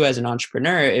 So you, as an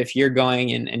entrepreneur, if you're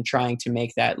going and trying to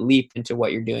make that leap into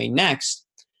what you're doing next,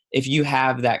 if you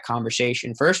have that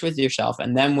conversation first with yourself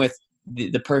and then with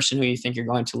the person who you think you're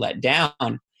going to let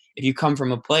down, if you come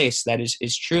from a place that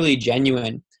is truly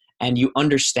genuine and you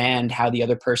understand how the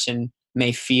other person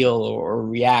may feel or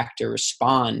react or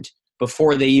respond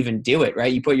before they even do it,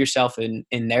 right? You put yourself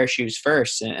in their shoes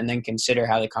first, and then consider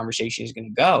how the conversation is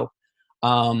going to go.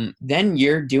 Then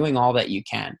you're doing all that you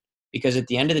can, because at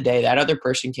the end of the day, that other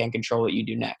person can't control what you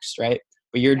do next, right?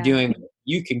 But you're Yeah. doing what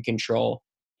you can control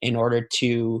in order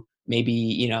to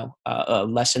maybe,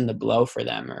 lessen the blow for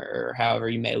them, or however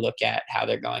you may look at how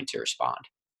they're going to respond.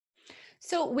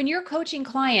 So when you're coaching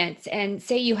clients and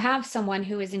say you have someone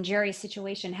who is in Jerry's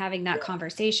situation having that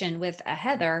conversation with a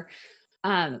Heather,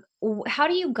 how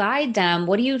do you guide them?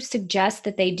 What do you suggest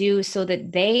that they do so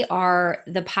that they are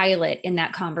the pilot in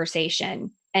that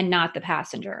conversation and not the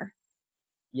passenger?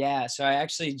 Yeah, so I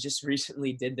actually just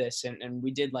recently did this, and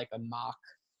we did like a mock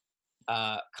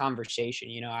conversation.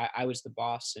 I was the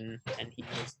boss, and he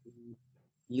was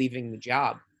leaving the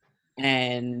job,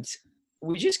 and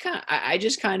we just kind of I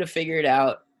just kind of figured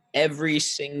out every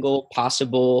single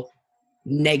possible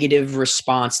negative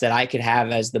response that I could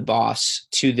have as the boss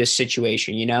to this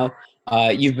situation.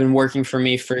 You've been working for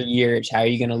me for years. How are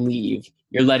you going to leave?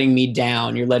 You're letting me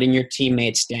down. You're letting your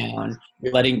teammates down.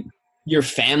 You're letting your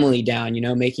family down,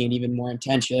 making it even more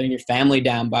intense. You're letting your family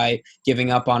down by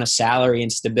giving up on a salary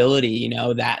and stability,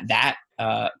 that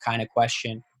kind of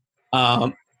question.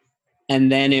 Um,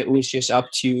 and then it was just up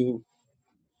to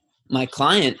my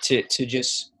client to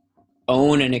just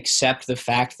own and accept the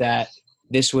fact that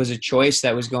this was a choice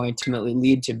that was going to ultimately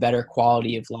lead to better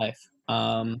quality of life.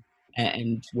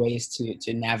 And ways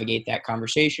to navigate that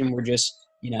conversation were just,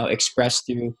 expressed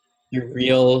through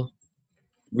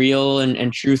real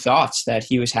and true thoughts that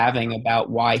he was having about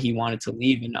why he wanted to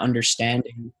leave, and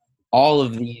understanding all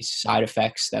of these side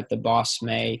effects that the boss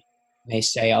may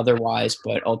say otherwise,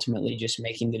 but ultimately just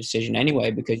making the decision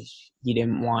anyway, because he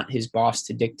didn't want his boss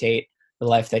to dictate the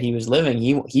life that he was living.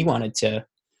 He wanted to,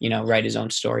 write his own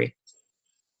story.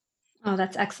 Oh,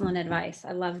 that's excellent advice.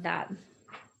 I love that.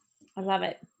 I love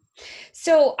it.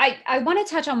 So I want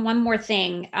to touch on one more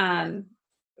thing.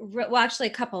 Well, actually,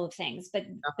 a couple of things, but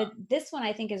this one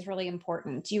I think is really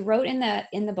important. You wrote in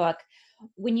the book,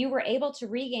 when you were able to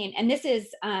regain, and this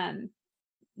is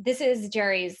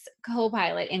Jerry's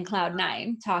co-pilot in Cloud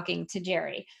Nine talking to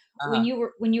Jerry. Uh-huh.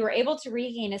 When you were able to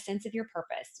regain a sense of your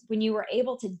purpose, when you were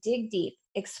able to dig deep,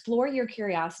 explore your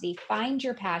curiosity, find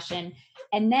your passion,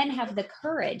 and then have the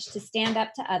courage to stand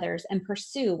up to others and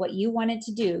pursue what you wanted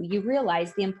to do, you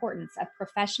realized the importance of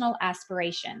professional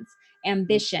aspirations, Mm.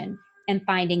 ambition, and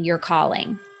finding your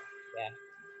calling. Yeah.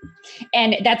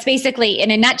 And that's basically, in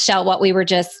a nutshell, what we were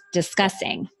just Yeah.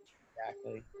 discussing.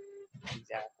 Exactly.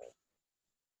 Exactly.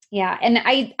 Yeah, and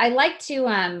I like to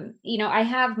I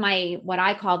have my what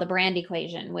I call the brand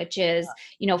equation, which is,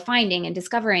 finding and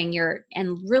discovering your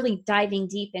and really diving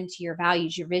deep into your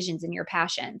values, your visions and your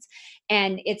passions.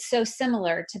 And it's so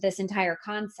similar to this entire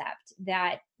concept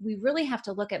that we really have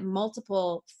to look at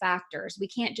multiple factors. We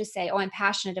can't just say, "Oh, I'm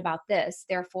passionate about this,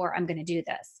 therefore I'm going to do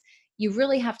this." You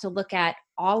really have to look at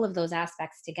all of those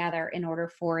aspects together in order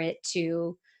for it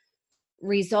to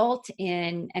result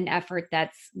in an effort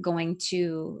that's going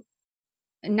to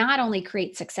not only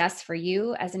create success for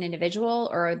you as an individual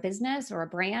or a business or a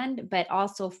brand, but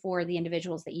also for the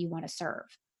individuals that you want to serve.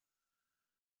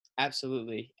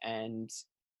 Absolutely. And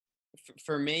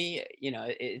for me,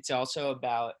 it's also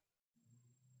about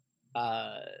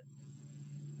uh,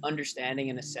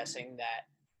 understanding and assessing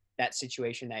that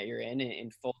situation that you're in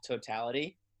full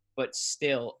totality, but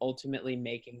still ultimately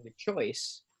making the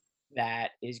choice that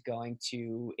is going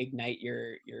to ignite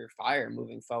your fire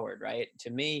moving forward, right? To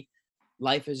me,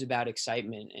 life is about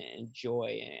excitement and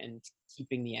joy, and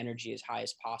keeping the energy as high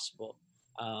as possible.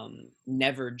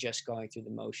 Never just going through the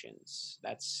motions.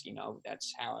 That's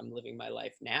how I'm living my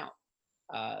life now.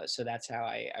 So that's how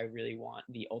I really want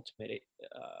the ultimate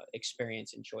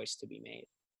experience and choice to be made.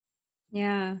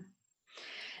 Yeah.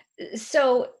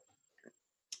 So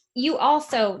you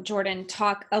also, Jordan,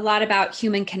 talk a lot about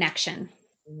human connection.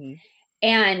 Hmm.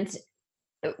 And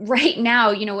right now,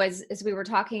 as we were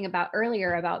talking about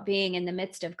earlier about being in the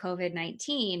midst of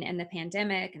COVID-19 and the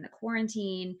pandemic and the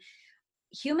quarantine,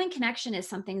 human connection is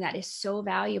something that is so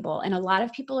valuable. And a lot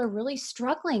of people are really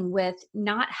struggling with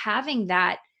not having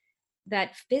that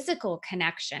physical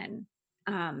connection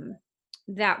um,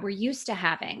 that we're used to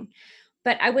having.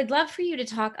 But I would love for you to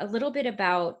talk a little bit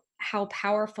about how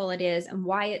powerful it is and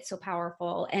why it's so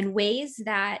powerful, and ways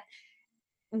that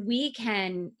we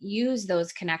can use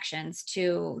those connections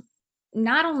to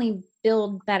not only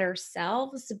build better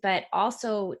selves, but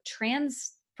also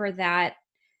transfer that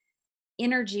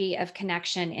energy of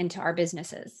connection into our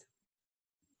businesses.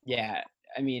 Yeah,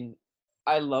 I mean,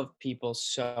 I love people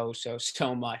so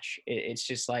much. It's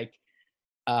just like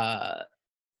uh,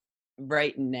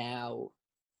 right now,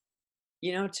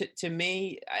 To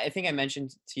me, I think I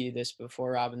mentioned to you this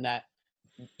before, Robin, that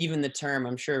even the term,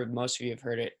 I'm sure most of you have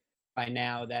heard it by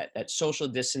now, that social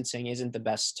distancing isn't the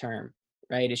best term,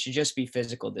 right? It should just be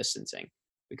physical distancing,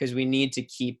 because we need to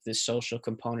keep the social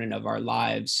component of our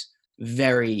lives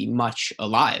very much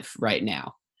alive right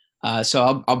now.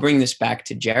 So I'll bring this back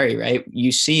to Jerry, right?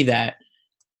 You see that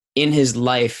in his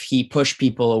life, he pushed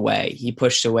people away. He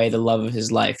pushed away the love of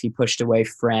his life. He pushed away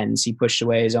friends. He pushed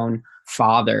away his own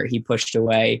father. He pushed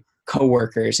away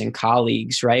coworkers and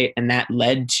colleagues, right? And that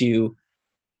led to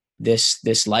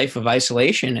this life of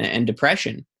isolation and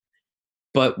depression.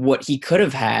 But what he could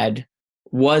have had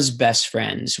was best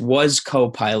friends, was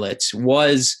co-pilots,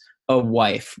 was a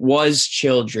wife, was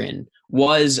children,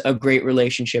 was a great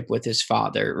relationship with his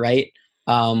father, right?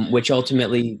 Which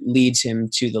ultimately leads him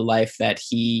to the life that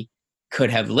he could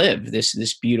have lived,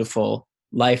 this beautiful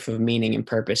life of meaning and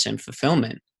purpose and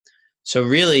fulfillment. So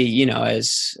really,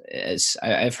 as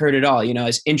I've heard it all,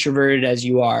 as introverted as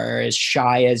you are, or as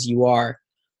shy as you are,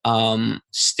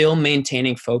 still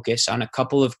maintaining focus on a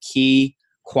couple of key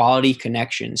quality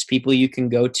connections, people you can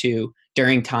go to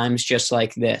during times just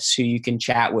like this, who you can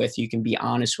chat with, you can be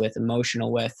honest with,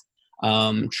 emotional with,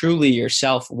 truly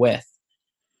yourself with.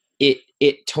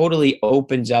 It totally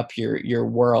opens up your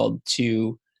world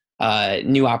to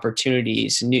new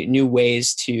opportunities, new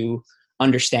ways to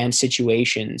understand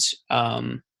situations.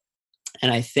 And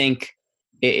I think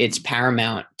it's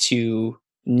paramount to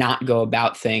not go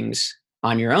about things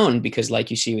on your own, because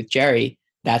like you see with Jerry,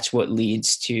 that's what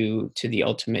leads to the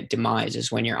ultimate demise,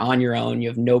 is when you're on your own, you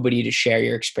have nobody to share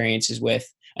your experiences with,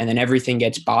 and then everything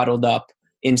gets bottled up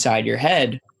inside your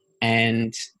head.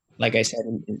 And like I said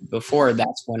before,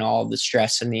 that's when all the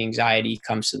stress and the anxiety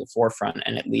comes to the forefront,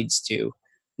 and it leads to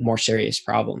more serious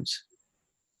problems.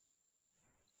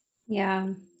 Yeah,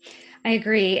 I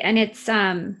agree. And it's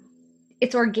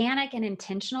organic and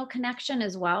intentional connection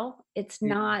as well. It's Mm.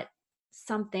 not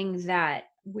something that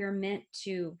we're meant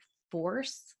to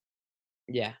force.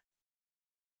 Yeah,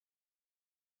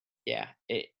 yeah.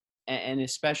 And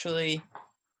especially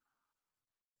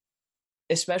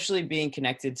being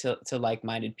connected to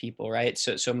like-minded people, right?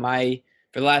 So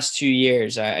for the last 2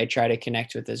 years, I try to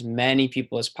connect with as many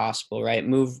people as possible, right?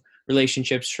 Move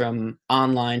relationships from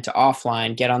online to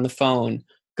offline, get on the phone,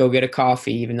 go get a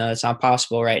coffee, even though it's not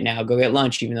possible right now, go get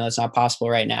lunch, even though it's not possible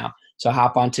right now. So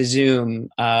hop onto Zoom,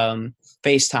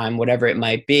 FaceTime, whatever it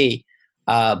might be.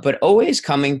 But always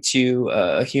coming to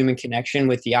a human connection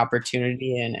with the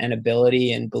opportunity and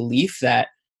ability and belief that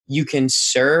you can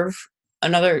serve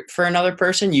another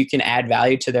person, you can add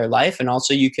value to their life, and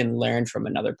also you can learn from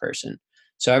another person.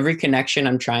 So every connection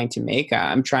I'm trying to make,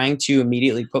 I'm trying to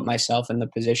immediately put myself in the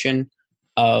position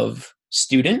of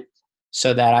student,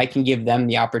 so that I can give them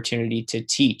the opportunity to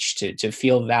teach, to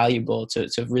feel valuable, to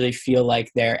really feel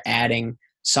like they're adding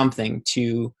something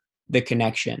to the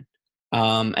connection.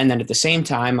 And then at the same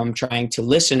time, I'm trying to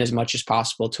listen as much as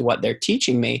possible to what they're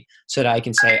teaching me, so that I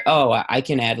can say, oh, I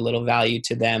can add a little value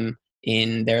to them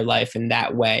in their life in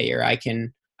that way, or I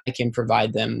can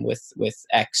provide them with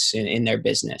X in their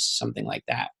business, something like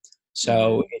that.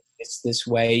 So Mhm. it's this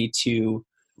way to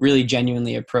really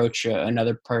genuinely approach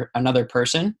another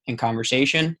person in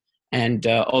conversation, and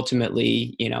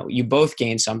ultimately, you both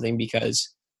gain something,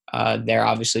 because they're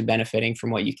obviously benefiting from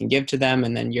what you can give to them,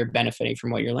 and then you're benefiting from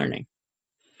what you're learning.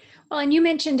 Well, and you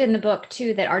mentioned in the book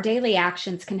too that our daily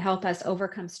actions can help us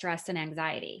overcome stress and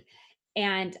anxiety.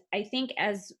 And I think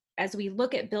as we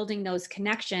look at building those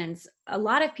connections, a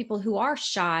lot of people who are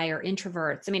shy or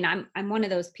introverts, I mean, I'm one of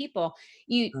those people.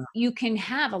 You can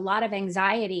have a lot of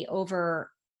anxiety over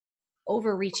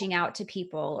reaching out to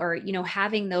people, or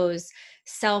having those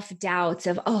self doubts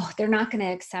of, oh, they're not going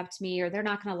to accept me, or they're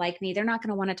not going to like me, they're not going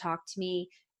to want to talk to me,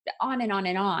 on and on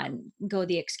and on go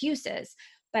the excuses.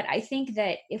 But I think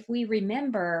that if we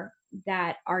remember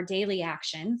that our daily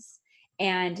actions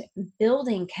and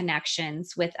building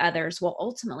connections with others will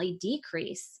ultimately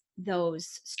decrease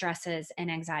those stresses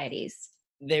and anxieties.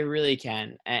 They really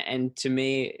can. And to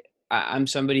me, I'm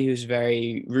somebody who's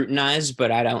very routinized,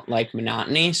 but I don't like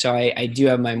monotony. So I do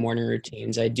have my morning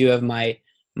routines. I do have my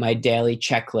daily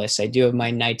checklist. I do have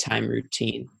my nighttime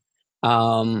routine.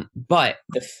 But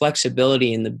the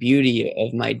flexibility and the beauty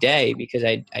of my day, because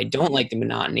I don't like the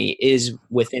monotony, is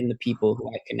within the people who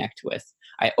I connect with.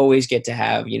 I always get to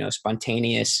have,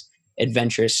 spontaneous,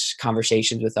 adventurous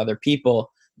conversations with other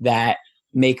people that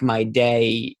make my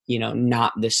day,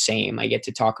 not the same. I get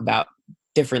to talk about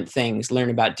different things, learn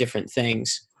about different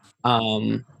things.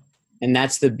 Um, and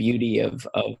that's the beauty of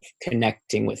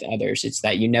connecting with others. It's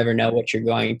that you never know what you're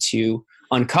going to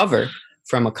uncover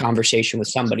from a conversation with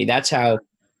somebody. That's how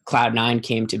Cloud9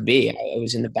 came to be. I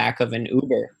was in the back of an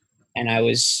Uber, and I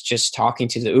was just talking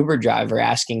to the Uber driver,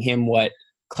 asking him what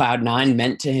Cloud9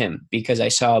 meant to him, because I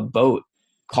saw a boat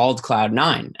called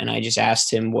Cloud9, and I just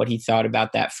asked him what he thought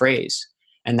about that phrase.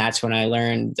 And that's when I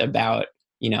learned about,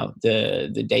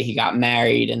 the day he got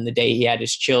married and the day he had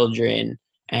his children,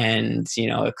 and,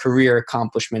 a career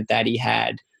accomplishment that he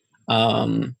had.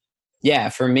 Yeah,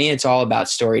 for me, it's all about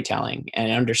storytelling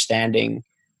and understanding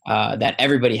that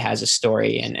everybody has a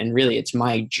story, and really it's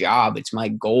my job, it's my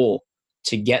goal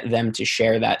to get them to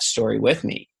share that story with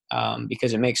me,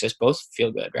 because it makes us both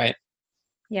feel good, right?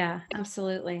 Yeah,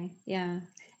 absolutely. Yeah.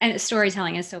 And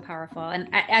storytelling is so powerful. And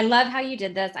I love how you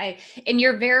did this. And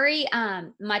you're very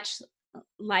much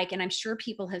like, and I'm sure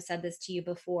people have said this to you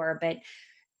before, but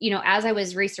as I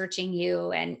was researching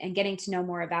you and getting to know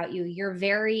more about you, you're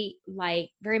very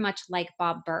much like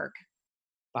Bob Berg.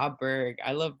 Bob Berg,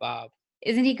 I love Bob.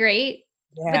 Isn't he great?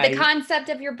 But Yeah, the concept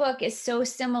of your book is so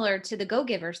similar to the Go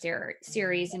Giver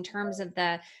series in terms of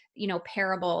the,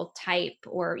 parable type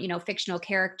or, fictional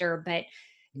character, but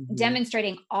mhm.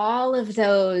 demonstrating all of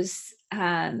those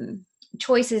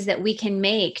choices that we can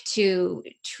make to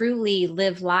truly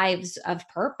live lives of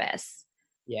purpose.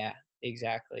 Yeah,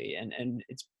 exactly. And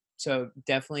it's so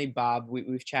definitely Bob.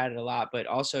 We've chatted a lot, but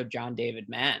also John David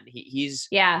Mann.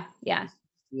 Yeah, yeah,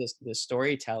 The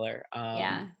storyteller.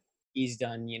 yeah, He's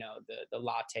done, the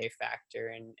Latte Factor,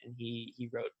 and he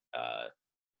wrote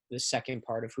the second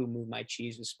part of Who Moved My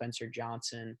Cheese with Spencer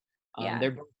Johnson. yeah,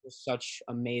 They're both just such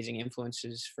amazing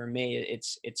influences for me.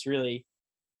 It's really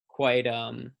quite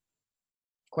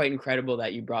quite incredible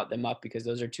that you brought them up, because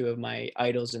those are two of my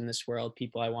idols in this world,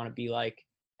 people I want to be like.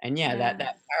 And yeah, yeah,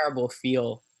 that parable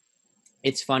feel.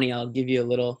 It's funny. I'll give you a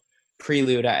little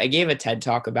prelude. I gave a TED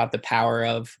talk about the power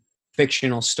of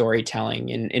fictional storytelling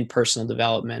in personal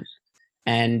development.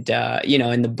 And,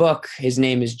 in the book, his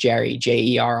name is Jerry,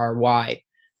 Jerry.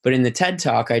 But in the TED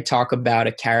talk, I talk about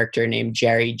a character named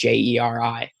Jerry,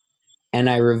 Jeri. And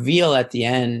I reveal at the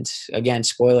end, again,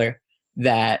 spoiler,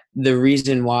 that the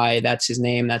reason why that's his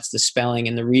name, that's the spelling,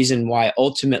 and the reason why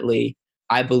ultimately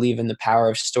I believe in the power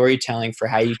of storytelling for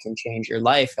how you can change your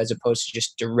life as opposed to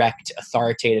just direct,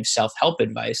 authoritative self help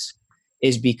advice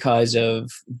is because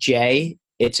of J.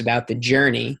 It's about the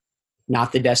journey,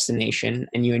 not the destination.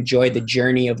 And you enjoy the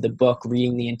journey of the book,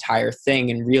 reading the entire thing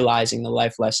and realizing the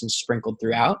life lessons sprinkled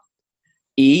throughout.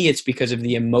 E, it's because of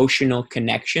the emotional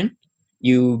connection.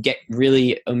 You get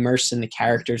really immersed in the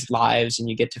characters' lives and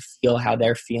you get to feel how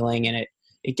they're feeling, and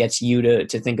it gets you to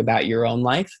think about your own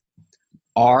life.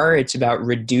 R, it's about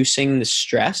reducing the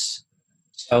stress.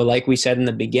 So, like we said in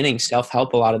the beginning, self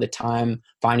help, a lot of the time,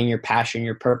 finding your passion,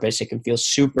 your purpose, it can feel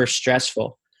super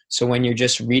stressful. So, when you're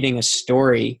just reading a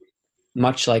story,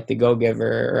 much like The Go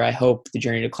Giver, or I hope The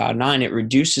Journey to Cloud9, it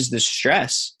reduces the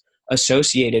stress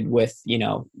associated with,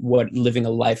 what living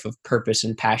a life of purpose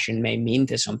and passion may mean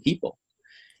to some people.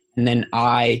 And then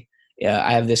I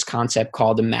have this concept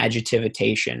called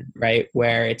imagitivitation, right?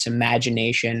 Where it's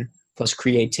imagination plus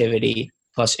creativity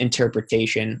plus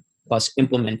interpretation plus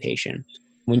implementation.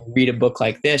 When you read a book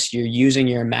like this, you're using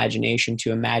your imagination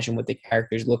to imagine what the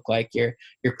characters look like. You're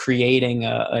creating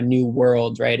a new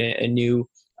world, right? A new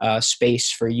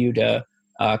space for you to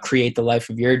create the life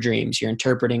of your dreams. You're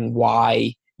interpreting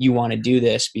why you want to do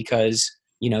this, because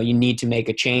you need to make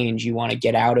a change. You want to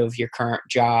get out of your current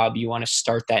job. You want to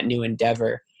start that new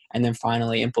endeavor. And then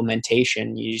finally,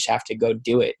 implementation. You just have to go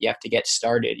do it. You have to get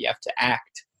started. You have to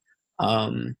act.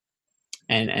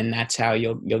 And that's how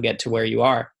you'll get to where you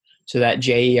are. So that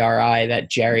Jeri, that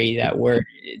Jerry, that word,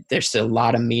 there's a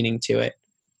lot of meaning to it.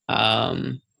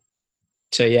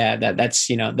 So yeah,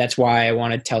 that's why I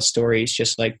want to tell stories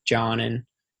just like John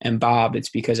and Bob. It's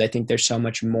because I think there's so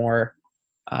much more.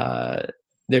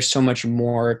 There's so much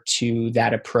more to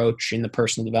that approach in the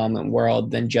personal development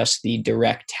world than just the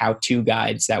direct how-to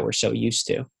guides that we're so used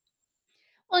to.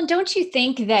 Well, and don't you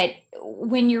think that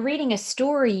when you're reading a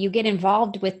story, you get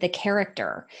involved with the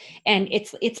character, and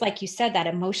it's like you said, that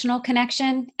emotional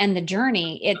connection and the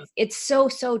journey. It's so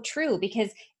true, because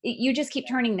you just keep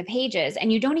turning the pages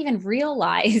and you don't even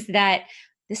realize that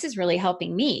this is really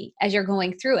helping me as you're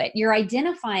going through it. You're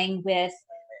identifying with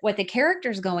what the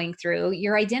character's going through.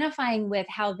 You're identifying with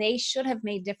how they should have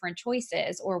made different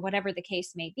choices or whatever the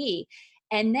case may be.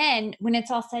 And then when it's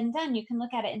all said and done, you can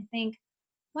look at it and think,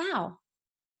 wow,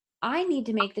 I need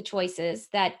to make the choices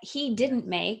that he didn't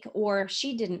make or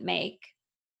she didn't make,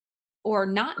 or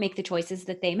not make the choices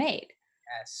that they made.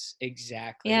 Yes,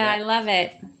 exactly. Yeah, I That love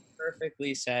it.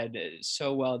 perfectly said.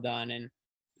 So well done. And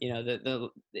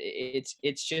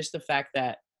it's just the fact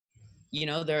that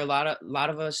there are a lot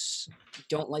of us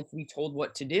don't like to be told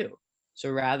what to do. So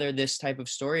rather, this type of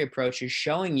story approach is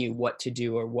showing you what to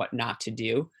do or what not to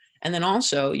do. And then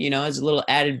also, as a little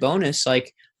added bonus,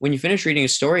 like when you finish reading a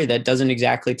story that doesn't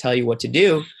exactly tell you what to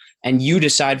do, and you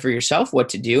decide for yourself what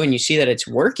to do, and you see that it's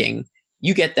working,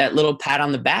 you get that little pat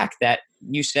on the back that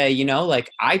you say, like,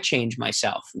 I changed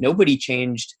myself. Nobody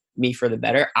changed me for the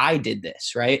better. I did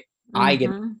this, right?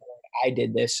 Mm-hmm. I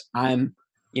did this. I'm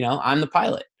the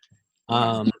pilot.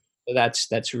 Yes. So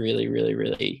that's really, really,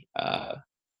 really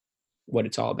what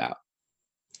it's all about.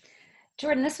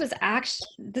 Jordan, this was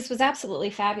absolutely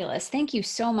fabulous. Thank you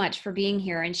so much for being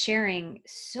here and sharing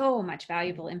so much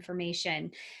valuable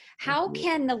information. How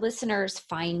can the listeners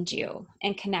find you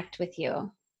and connect with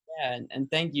you? Yeah, and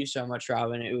thank you so much,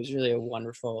 Robin. It was really a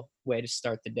wonderful way to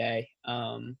start the day.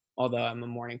 Although I'm a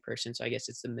morning person, so I guess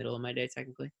it's the middle of my day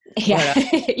technically. Yeah,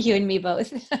 But you and me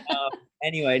both.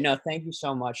 anyway, no, thank you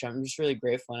so much. I'm just really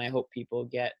grateful, and I hope people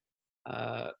get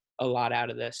a lot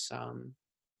out of this.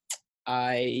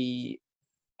 I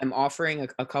am offering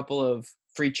a couple of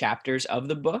free chapters of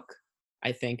the book.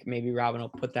 I think maybe Robin will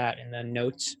put that in the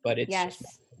notes, but it's just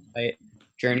Yes. my website,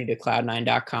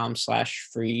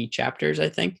 journeytocloud9.com/free chapters, I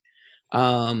think.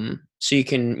 So you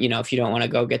can, if you don't want to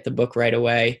go get the book right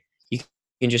away, you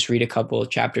can just read a couple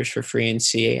of chapters for free and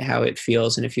see how it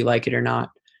feels and if you like it or not.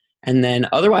 And then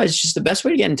otherwise, just the best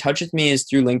way to get in touch with me is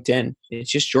through LinkedIn. It's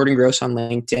just Jordan Gross on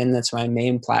LinkedIn. That's my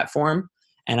main platform.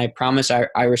 And I promise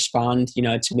I respond,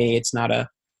 it's me. It's not a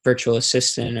virtual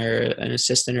assistant or an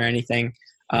assistant or anything.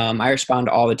 I respond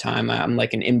all the time. I'm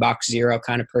like an inbox zero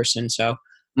kind of person. So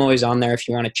I'm always on there if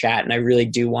you want to chat. And I really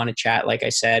do want to chat. Like I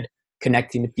said,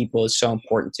 connecting to people is so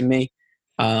important to me.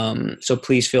 So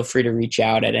please feel free to reach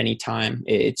out at any time.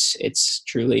 It's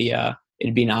truly,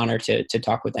 it'd be an honor to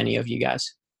talk with any of you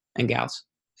guys and gals.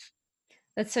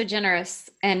 That's so generous.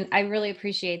 And I really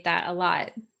appreciate that a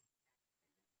lot.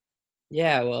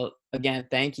 Yeah. Well, again,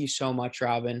 thank you so much,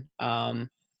 Robin.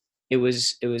 It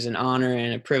was an honor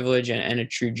and a privilege and a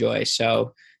true joy.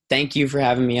 So thank you for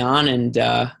having me on, and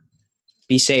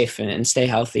be safe and stay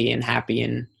healthy and happy,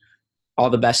 and all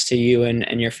the best to you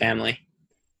and your family.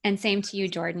 And same to you,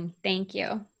 Jordan. Thank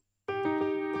you.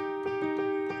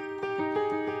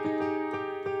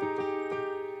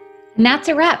 And that's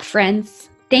a wrap, friends.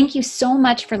 Thank you so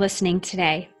much for listening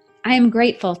today. I am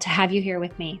grateful to have you here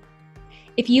with me.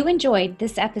 If you enjoyed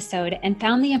this episode and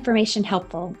found the information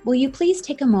helpful, will you please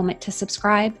take a moment to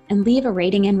subscribe and leave a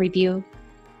rating and review?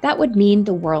 That would mean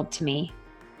the world to me.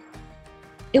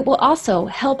 It will also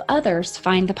help others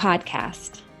find the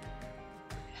podcast.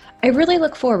 I really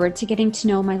look forward to getting to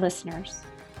know my listeners.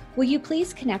 Will you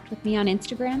please connect with me on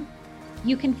Instagram?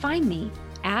 You can find me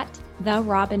at The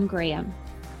Robin Graham.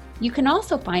 You can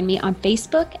also find me on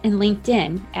Facebook and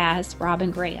LinkedIn as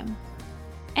Robin Graham.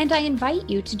 And I invite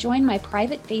you to join my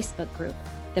private Facebook group,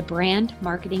 The Brand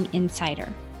Marketing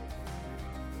Insider.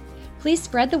 Please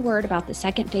spread the word about the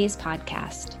Second Phase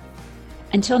podcast.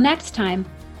 Until next time,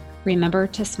 remember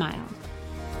to smile.